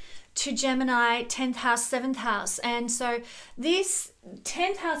Pisces to Gemini, 10th house, 7th house. And so this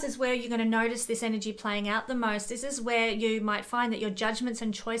 10th house is where you're going to notice this energy playing out the most. This is where you might find that your judgments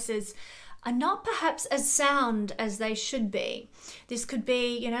and choices are not perhaps as sound as they should be. This could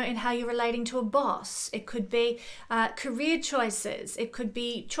be, you know, in how you're relating to a boss. It could be career choices. It could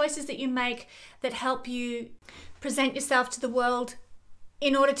be choices that you make that help you present yourself to the world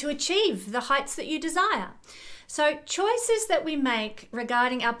in order to achieve the heights that you desire. So choices that we make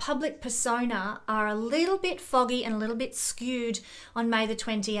regarding our public persona are a little bit foggy and a little bit skewed on May the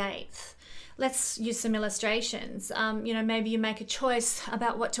 28th. Let's use some illustrations. You know, maybe you make a choice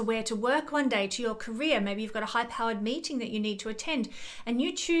about what to wear to work one day, to your career. Maybe you've got a high-powered meeting that you need to attend, and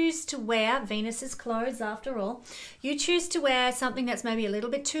you choose to wear Venus's clothes, after all. You choose to wear something that's maybe a little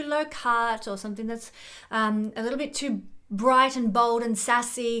bit too low cut, or something that's a little bit too bright and bold and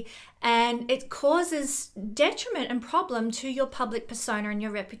sassy, and it causes detriment and problem to your public persona and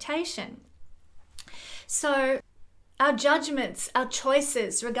your reputation. So our judgments, our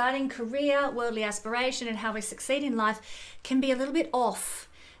choices regarding career, worldly aspiration, and how we succeed in life can be a little bit off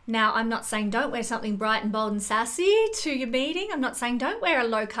Now, I'm not saying don't wear something bright and bold and sassy to your meeting. I'm not saying don't wear a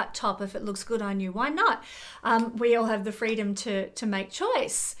low-cut top if it looks good on you. Why not? We all have the freedom to make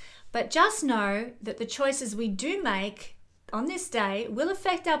choice. But just know that the choices we do make on this day will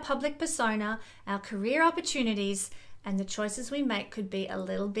affect our public persona, our career opportunities, and the choices we make could be a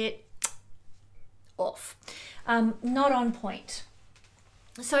little bit off, not on point.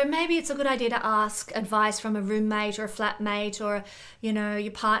 So maybe it's a good idea to ask advice from a roommate or a flatmate or, you know,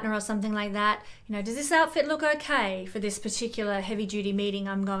 your partner or something like that. You know, does this outfit look okay for this particular heavy-duty meeting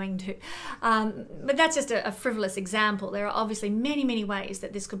I'm going to? But that's just a frivolous example. There are obviously many, many ways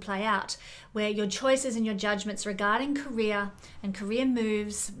that this could play out, where your choices and your judgments regarding career and career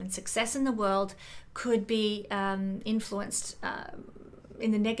moves and success in the world could be influenced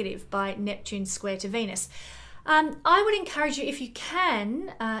in the negative by Neptune square to Venus. I would encourage you, if you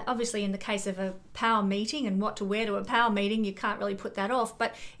can, obviously in the case of a power meeting and what to wear to a power meeting, you can't really put that off.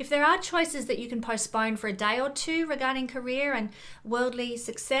 But if there are choices that you can postpone for a day or two regarding career and worldly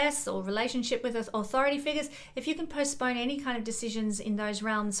success or relationship with authority figures, if you can postpone any kind of decisions in those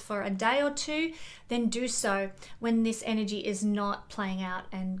realms for a day or two, then do so when this energy is not playing out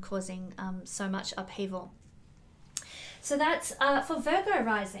and causing so much upheaval. So that's for Virgo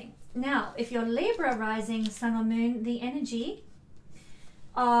rising. Now, if you're Libra rising, Sun or Moon, the energy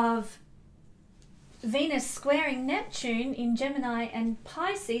of Venus squaring Neptune in Gemini and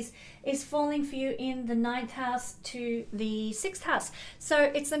Pisces is falling for you in the 9th house to the 6th house.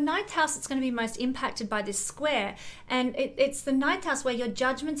 So it's the 9th house that's going to be most impacted by this square. And it's the 9th house where your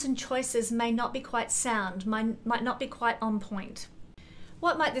judgments and choices may not be quite sound, might not be quite on point.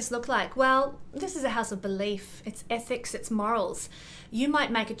 What might this look like? Well, this is a house of belief. It's ethics, it's morals. You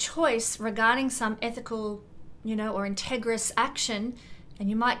might make a choice regarding some ethical, you know, or integrous action, and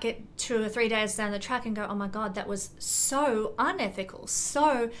you might get 2 or 3 days down the track and go, oh my God, that was so unethical,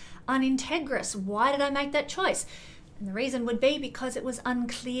 so unintegrous. Why did I make that choice? And the reason would be because it was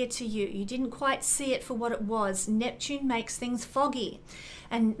unclear to you. You didn't quite see it for what it was. Neptune makes things foggy.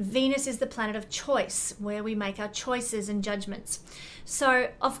 And Venus is the planet of choice, where we make our choices and judgments. So,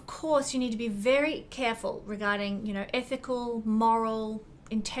 of course, you need to be very careful regarding, you know, ethical, moral,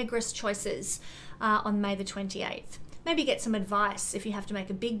 integrous choices on May the 28th. Maybe get some advice if you have to make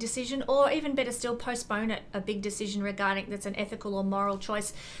a big decision, or even better still, postpone it, a big decision regarding that's an ethical or moral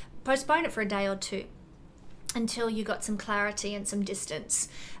choice. Postpone it for a day or two until you got some clarity and some distance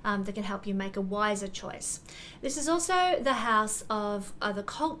that can help you make a wiser choice. This is also the house of other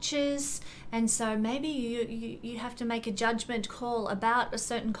cultures, and so maybe you have to make a judgment call about a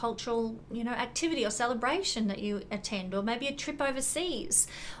certain cultural, you know, activity or celebration that you attend, or maybe a trip overseas,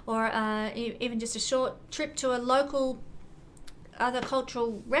 or even just a short trip to a local other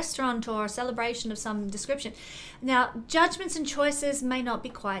cultural restaurant or celebration of some description. Now, judgments and choices may not be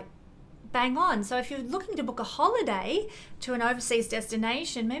quite bang on. So if you're looking to book a holiday to an overseas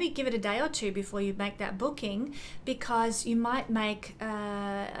destination, maybe give it a day or two before you make that booking, because you might make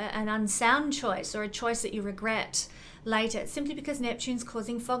an unsound choice or a choice that you regret later, simply because Neptune's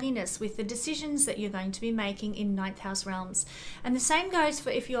causing fogginess with the decisions that you're going to be making in 9th house realms. And the same goes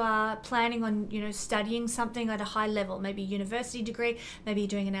for if you are planning on, you know, studying something at a high level, maybe a university degree, maybe you're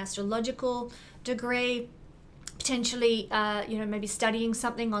doing an astrological degree, potentially, you know, maybe studying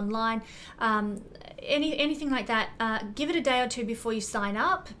something online, anything like that. Give it a day or two before you sign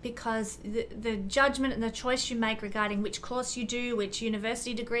up, because the judgment and the choice you make regarding which course you do, which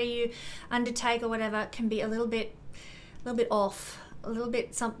university degree you undertake or whatever, can be a little bit off, a little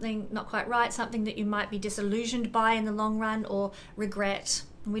bit something not quite right, something that you might be disillusioned by in the long run or regret.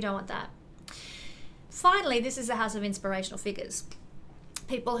 We don't want that. Finally, this is a house of inspirational figures.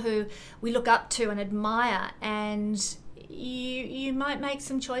 People who we look up to and admire, and you might make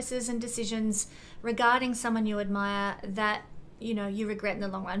some choices and decisions regarding someone you admire that, you know, you regret in the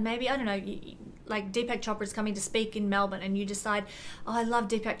long run. Maybe, I don't know, like Deepak Chopra is coming to speak in Melbourne, and you decide, oh, I love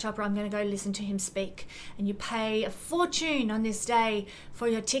Deepak Chopra, I'm going to go listen to him speak, and you pay a fortune on this day for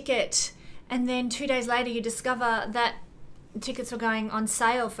your ticket, and then 2 days later you discover that tickets were going on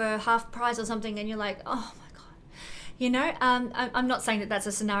sale for half price or something, and you're like, oh, you know, I'm not saying that that's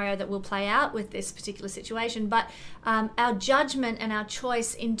a scenario that will play out with this particular situation, but our judgment and our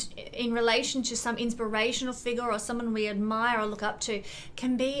choice in relation to some inspirational figure or someone we admire or look up to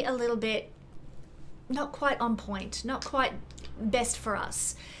can be a little bit not quite on point, not quite best for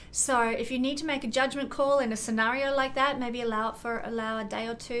us. So if you need to make a judgment call in a scenario like that, maybe allow a day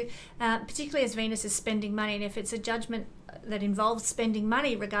or two, particularly as Venus is spending money. And if it's a judgment that involves spending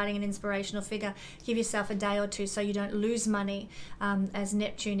money regarding an inspirational figure, give yourself a day or two so you don't lose money, as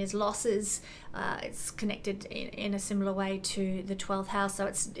Neptune is losses. It's connected in a similar way to the 12th house,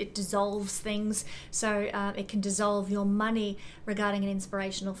 so it dissolves things. So it can dissolve your money regarding an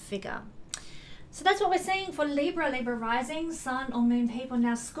inspirational figure. So that's what we're seeing for Libra, Libra rising, Sun or Moon people.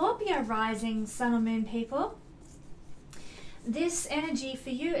 Now Scorpio rising, Sun or Moon people. This energy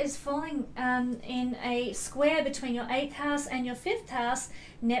for you is falling in a square between your 8th house and your 5th house,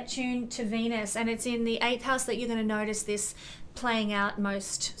 Neptune to Venus. And it's in the 8th house that you're going to notice this playing out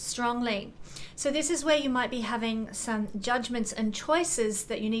most strongly. So this is where you might be having some judgments and choices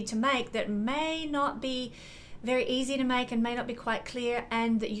that you need to make that may not be very easy to make and may not be quite clear,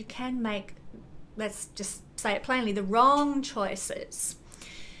 and that you can make, let's just say it plainly, the wrong choices.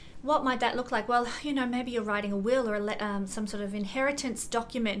 What might that look like? Well, you know, maybe you're writing a will or some sort of inheritance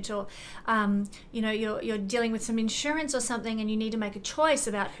document, or you know, you're dealing with some insurance or something, and you need to make a choice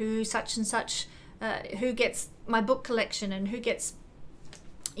about who such and such, who gets my book collection and who gets,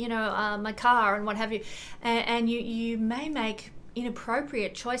 you know, my car and what have you. And you may make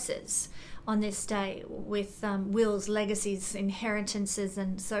inappropriate choices on this day with wills, legacies, inheritances,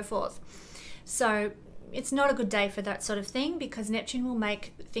 and so forth. So it's not a good day for that sort of thing, because Neptune will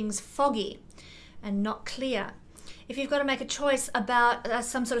make things foggy and not clear. If you've got to make a choice about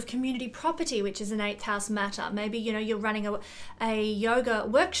some sort of community property, which is an 8th house matter, maybe, you know, you're running a yoga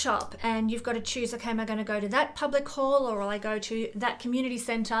workshop and you've got to choose, okay, am I going to go to that public hall or will I go to that community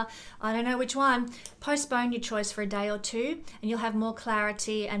centre? I don't know which one. Postpone your choice for a day or two and you'll have more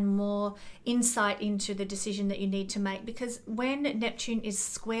clarity and more insight into the decision that you need to make, because when Neptune is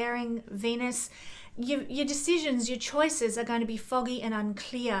squaring Venus, your decisions, your choices are going to be foggy and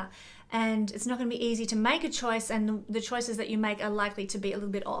unclear, and it's not going to be easy to make a choice, and the choices that you make are likely to be a little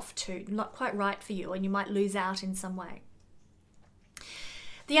bit off too, not quite right for you, and you might lose out in some way.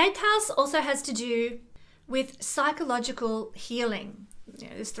 The 8th house also has to do with psychological healing. You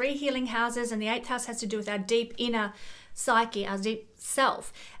know, there's 3 healing houses, and the 8th house has to do with our deep inner psyche, our deep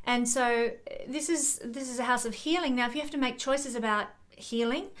self. And so this is a house of healing. Now, if you have to make choices about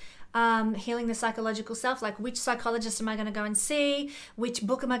healing, healing the psychological self, like which psychologist am I going to go and see, which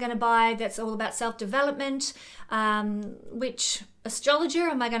book am I going to buy that's all about self-development, which astrologer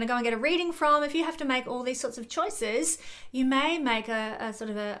am I going to go and get a reading from. If you have to make all these sorts of choices, you may make a sort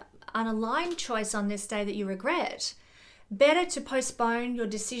of a unaligned choice on this day that you regret. Better to postpone your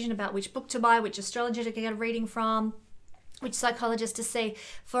decision about which book to buy, which astrologer to get a reading from, which psychologist to see,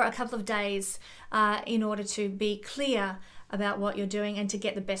 for a couple of days in order to be clear about what you're doing and to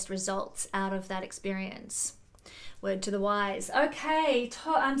get the best results out of that experience. Word to the wise. Okay,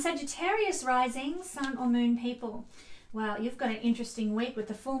 Sagittarius rising, Sun or Moon people. Well, you've got an interesting week with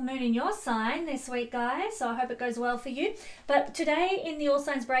the full moon in your sign this week, guys, so I hope it goes well for you. But today in the All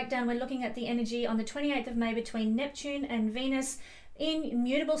Signs Breakdown, we're looking at the energy on the 28th of May between Neptune and Venus in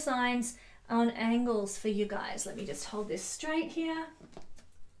mutable signs on angles for you guys. Let me just hold this straight here.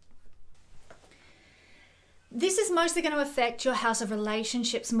 This is mostly going to affect your house of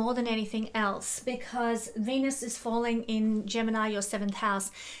relationships more than anything else, because Venus is falling in Gemini, your 7th house.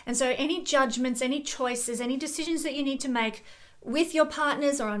 And so any judgments, any choices, any decisions that you need to make with your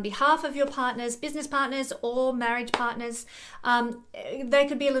partners or on behalf of your partners, business partners or marriage partners, they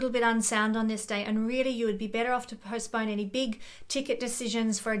could be a little bit unsound on this day. And really you would be better off to postpone any big ticket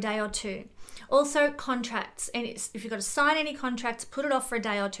decisions for a day or two. Also contracts, and if you've got to sign any contracts, put it off for a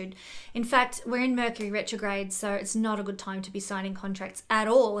day or two. In fact, we're in Mercury retrograde, so it's not a good time to be signing contracts at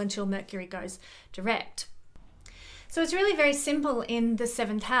all until Mercury goes direct. So it's really very simple in the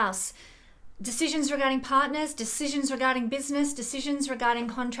 7th house. Decisions regarding partners, decisions regarding business, decisions regarding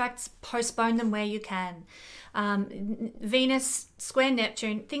contracts, postpone them where you can. Venus square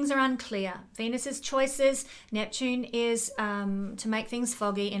Neptune, things are unclear. Venus's choices, Neptune is to make things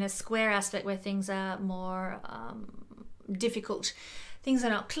foggy in a square aspect where things are more difficult. Things are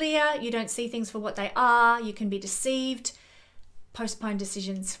not clear, you don't see things for what they are, you can be deceived. Postpone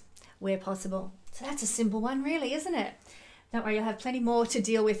decisions where possible. So that's a simple one really, isn't it? Don't worry, you'll have plenty more to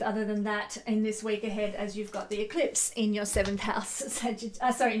deal with other than that in this week ahead, as you've got the eclipse in your 7th house, in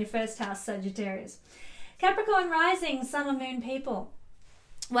your 1st house, Sagittarius. Capricorn rising, Sun or Moon people.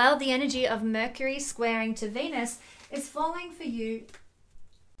 Well, the energy of Mercury squaring to Venus is falling for you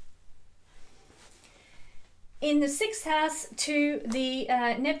in the 6th house to the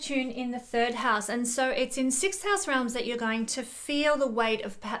Neptune in the 3rd house. And so it's in 6th house realms that you're going to feel the weight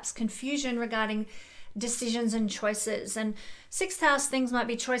of perhaps confusion regarding decisions and choices. And sixth house things might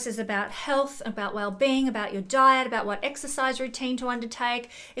be choices about health, about well-being, about your diet, about what exercise routine to undertake.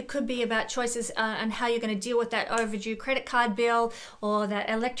 It could be about choices on how you're going to deal with that overdue credit card bill or that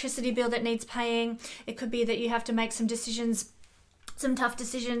electricity bill that needs paying. It could be that you have to make some decisions, some tough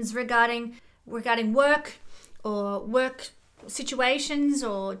decisions regarding work or work situations,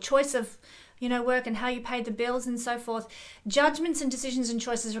 or choice of work and how you pay the bills and so forth. Judgments and decisions and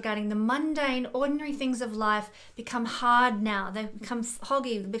choices regarding the mundane, ordinary things of life become hard now. They become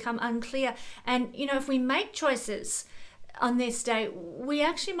foggy, they become unclear. And, if we make choices on this day, we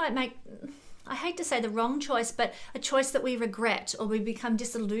actually might make, I hate to say the wrong choice, but a choice that we regret or we become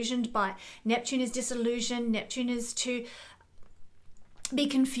disillusioned by. Neptune is disillusion. Neptune is to be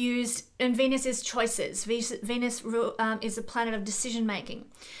confused, and Venus is choices. Venus is a planet of decision making.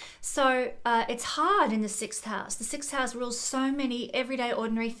 So it's hard in the sixth house. The sixth house rules so many everyday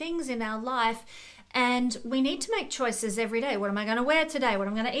ordinary things in our life, and we need to make choices every day. What am I going to wear today? What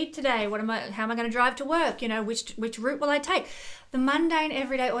am I going to eat today? How am I going to drive to work? Which route will I take? The mundane,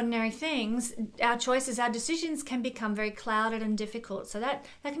 everyday, ordinary things, our choices, our decisions can become very clouded and difficult. So that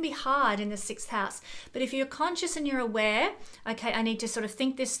can be hard in the sixth house. But if you're conscious and you're aware, okay, I need to sort of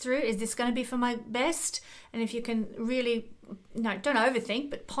think this through. Is this going to be for my best? And if you can really, don't overthink,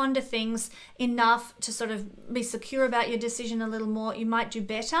 but ponder things enough to sort of be secure about your decision a little more, you might do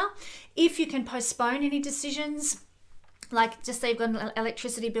better. If you can postpone any decisions, like just say you've got an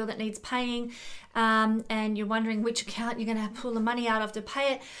electricity bill that needs paying, and you're wondering which account you're going to pull the money out of to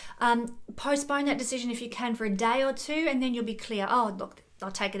pay it, postpone that decision if you can for a day or two, and then you'll be clear. Oh, look,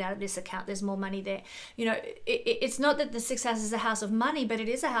 I'll take it out of this account. There's more money there. It's not that the sixth house is a house of money, but it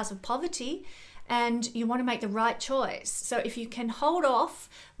is a house of poverty, and you want to make the right choice. So if you can hold off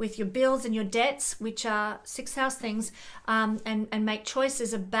with your bills and your debts, which are sixth house things, and make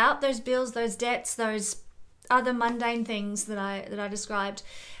choices about those bills, those debts, those other mundane things that I described,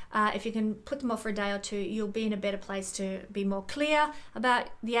 if you can put them off for a day or two, you'll be in a better place to be more clear about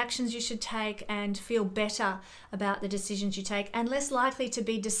the actions you should take and feel better about the decisions you take, and less likely to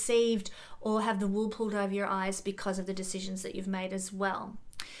be deceived or have the wool pulled over your eyes because of the decisions that you've made as well.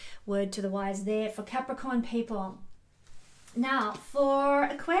 Word to the wise there for Capricorn people. Now for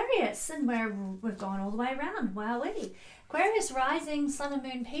Aquarius, and we've gone all the way around. Wowee. Aquarius rising, sun and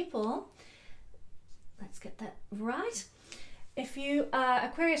moon people. Let's get that right. If you are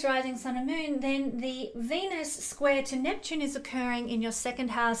Aquarius rising, sun and moon, then the Venus square to Neptune is occurring in your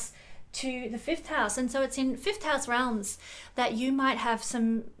second house to the fifth house. And so it's in fifth house realms that you might have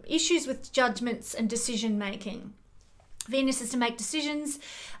some issues with judgments and decision making. Venus is to make decisions.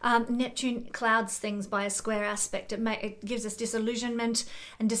 Neptune clouds things by a square aspect. It gives us disillusionment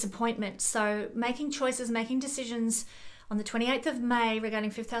and disappointment. So making choices, making decisions on the 28th of May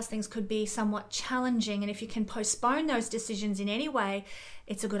regarding fifth house things could be somewhat challenging. And if you can postpone those decisions in any way,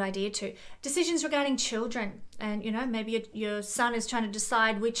 it's a good idea to. Decisions regarding children, and maybe your son is trying to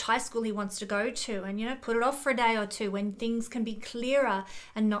decide which high school he wants to go to, and put it off for a day or two when things can be clearer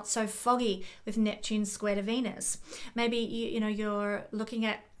and not so foggy with Neptune square to Venus. Maybe you're looking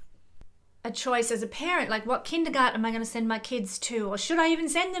at a choice as a parent, like what kindergarten am I going to send my kids to, or should I even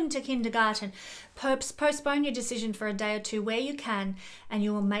send them to kindergarten? Postpone your decision for a day or two where you can, and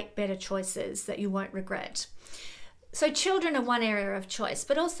you will make better choices that you won't regret. So children are one area of choice,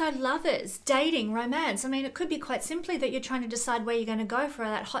 but also lovers, dating, romance. I mean, it could be quite simply that you're trying to decide where you're going to go for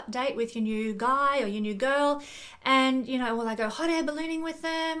that hot date with your new guy or your new girl. And, will I go hot air ballooning with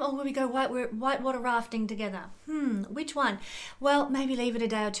them, or will we go whitewater rafting together? Which one? Well, maybe leave it a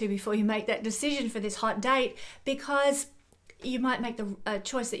day or two before you make that decision for this hot date, because you might make the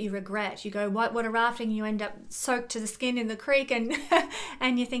choice that you regret. You go whitewater rafting, you end up soaked to the skin in the creek, and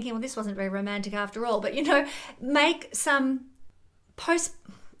and you're thinking, well, this wasn't very romantic after all. But make some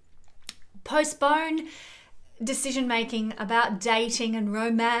postpone decision making about dating and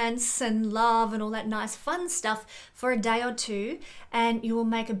romance and love and all that nice fun stuff for a day or two, and you will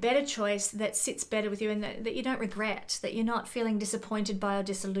make a better choice that sits better with you, and that you don't regret, that you're not feeling disappointed by or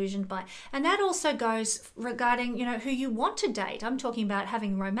disillusioned by. And that also goes regarding who you want to date. I'm talking about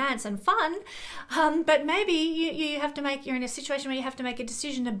having romance and fun, but maybe you're in a situation where you have to make a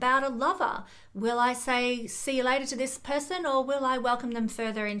decision about a lover. Will I say see you later to this person, or will I welcome them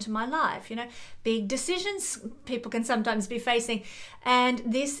further into my life? Big decisions people can sometimes be facing. And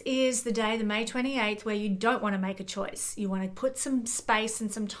this is the day, the May 28th, where you don't want to make a choice. You want to put some space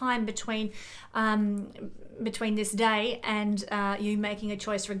and some time between this day and you making a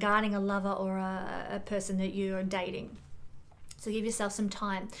choice regarding a lover or a person that you are dating. So give yourself some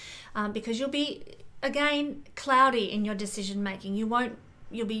time, because you'll be, again, cloudy in your decision making. You won't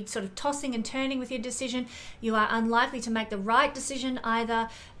you'll be sort of tossing and turning with your decision. You are unlikely to make the right decision either,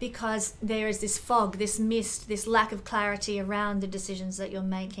 because there is this fog, this mist, this lack of clarity around the decisions that you're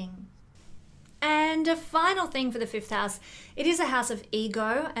making. And a final thing for the 5th house, it is a house of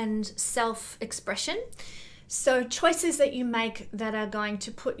ego and self-expression. So choices that you make that are going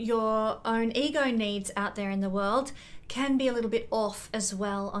to put your own ego needs out there in the world can be a little bit off as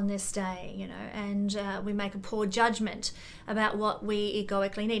well on this day, you know, and we make a poor judgment about what we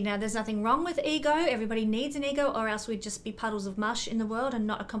egoically need. Now, there's nothing wrong with ego. Everybody needs an ego, or else we'd just be puddles of mush in the world and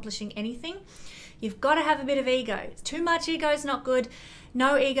not accomplishing anything. You've got to have a bit of ego. Too much ego is not good.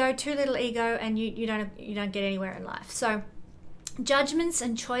 No ego, too little ego, and you don't get anywhere in life. So judgments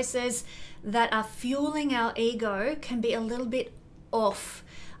and choices that are fueling our ego can be a little bit off.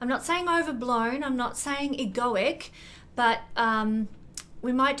 I'm not saying overblown, I'm not saying egoic, but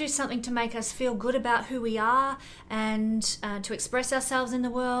we might do something to make us feel good about who we are and to express ourselves in the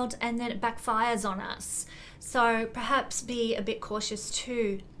world, and then it backfires on us. So perhaps be a bit cautious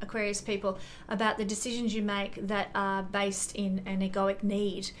too, Aquarius people, about the decisions you make that are based in an egoic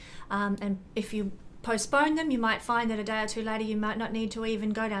need. And if you postpone them, you might find that a day or two later you might not need to even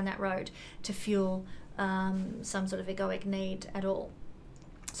go down that road to fuel some sort of egoic need at all.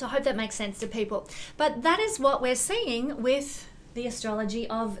 So I hope that makes sense to people. But that is what we're seeing with the astrology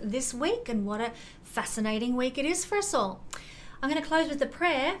of this week, and what a fascinating week it is for us all. I'm going to close with a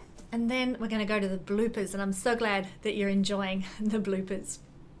prayer, and then we're going to go to the bloopers, and I'm so glad that you're enjoying the bloopers.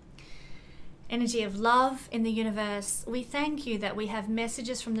 Energy of love in the universe, we thank you that we have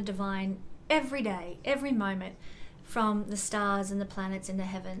messages from the divine every day, every moment, from the stars and the planets in the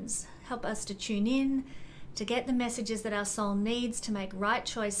heavens. Help us to tune in, to get the messages that our soul needs to make right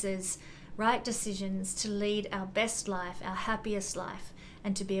choices, right decisions, to lead our best life, our happiest life,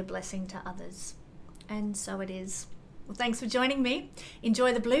 and to be a blessing to others. And so it is. Well, thanks for joining me.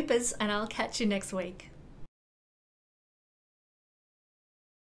 Enjoy the bloopers, and I'll catch you next week.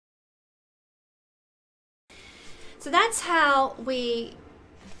 So that's how we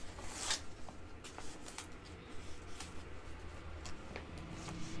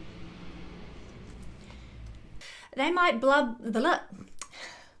might blub.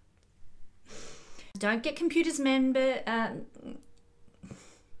 Don't get computers member.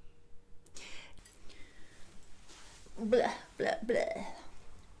 Blah, blah, blah.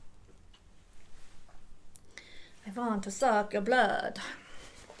 I want to suck your blood.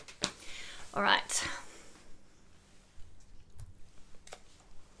 All right.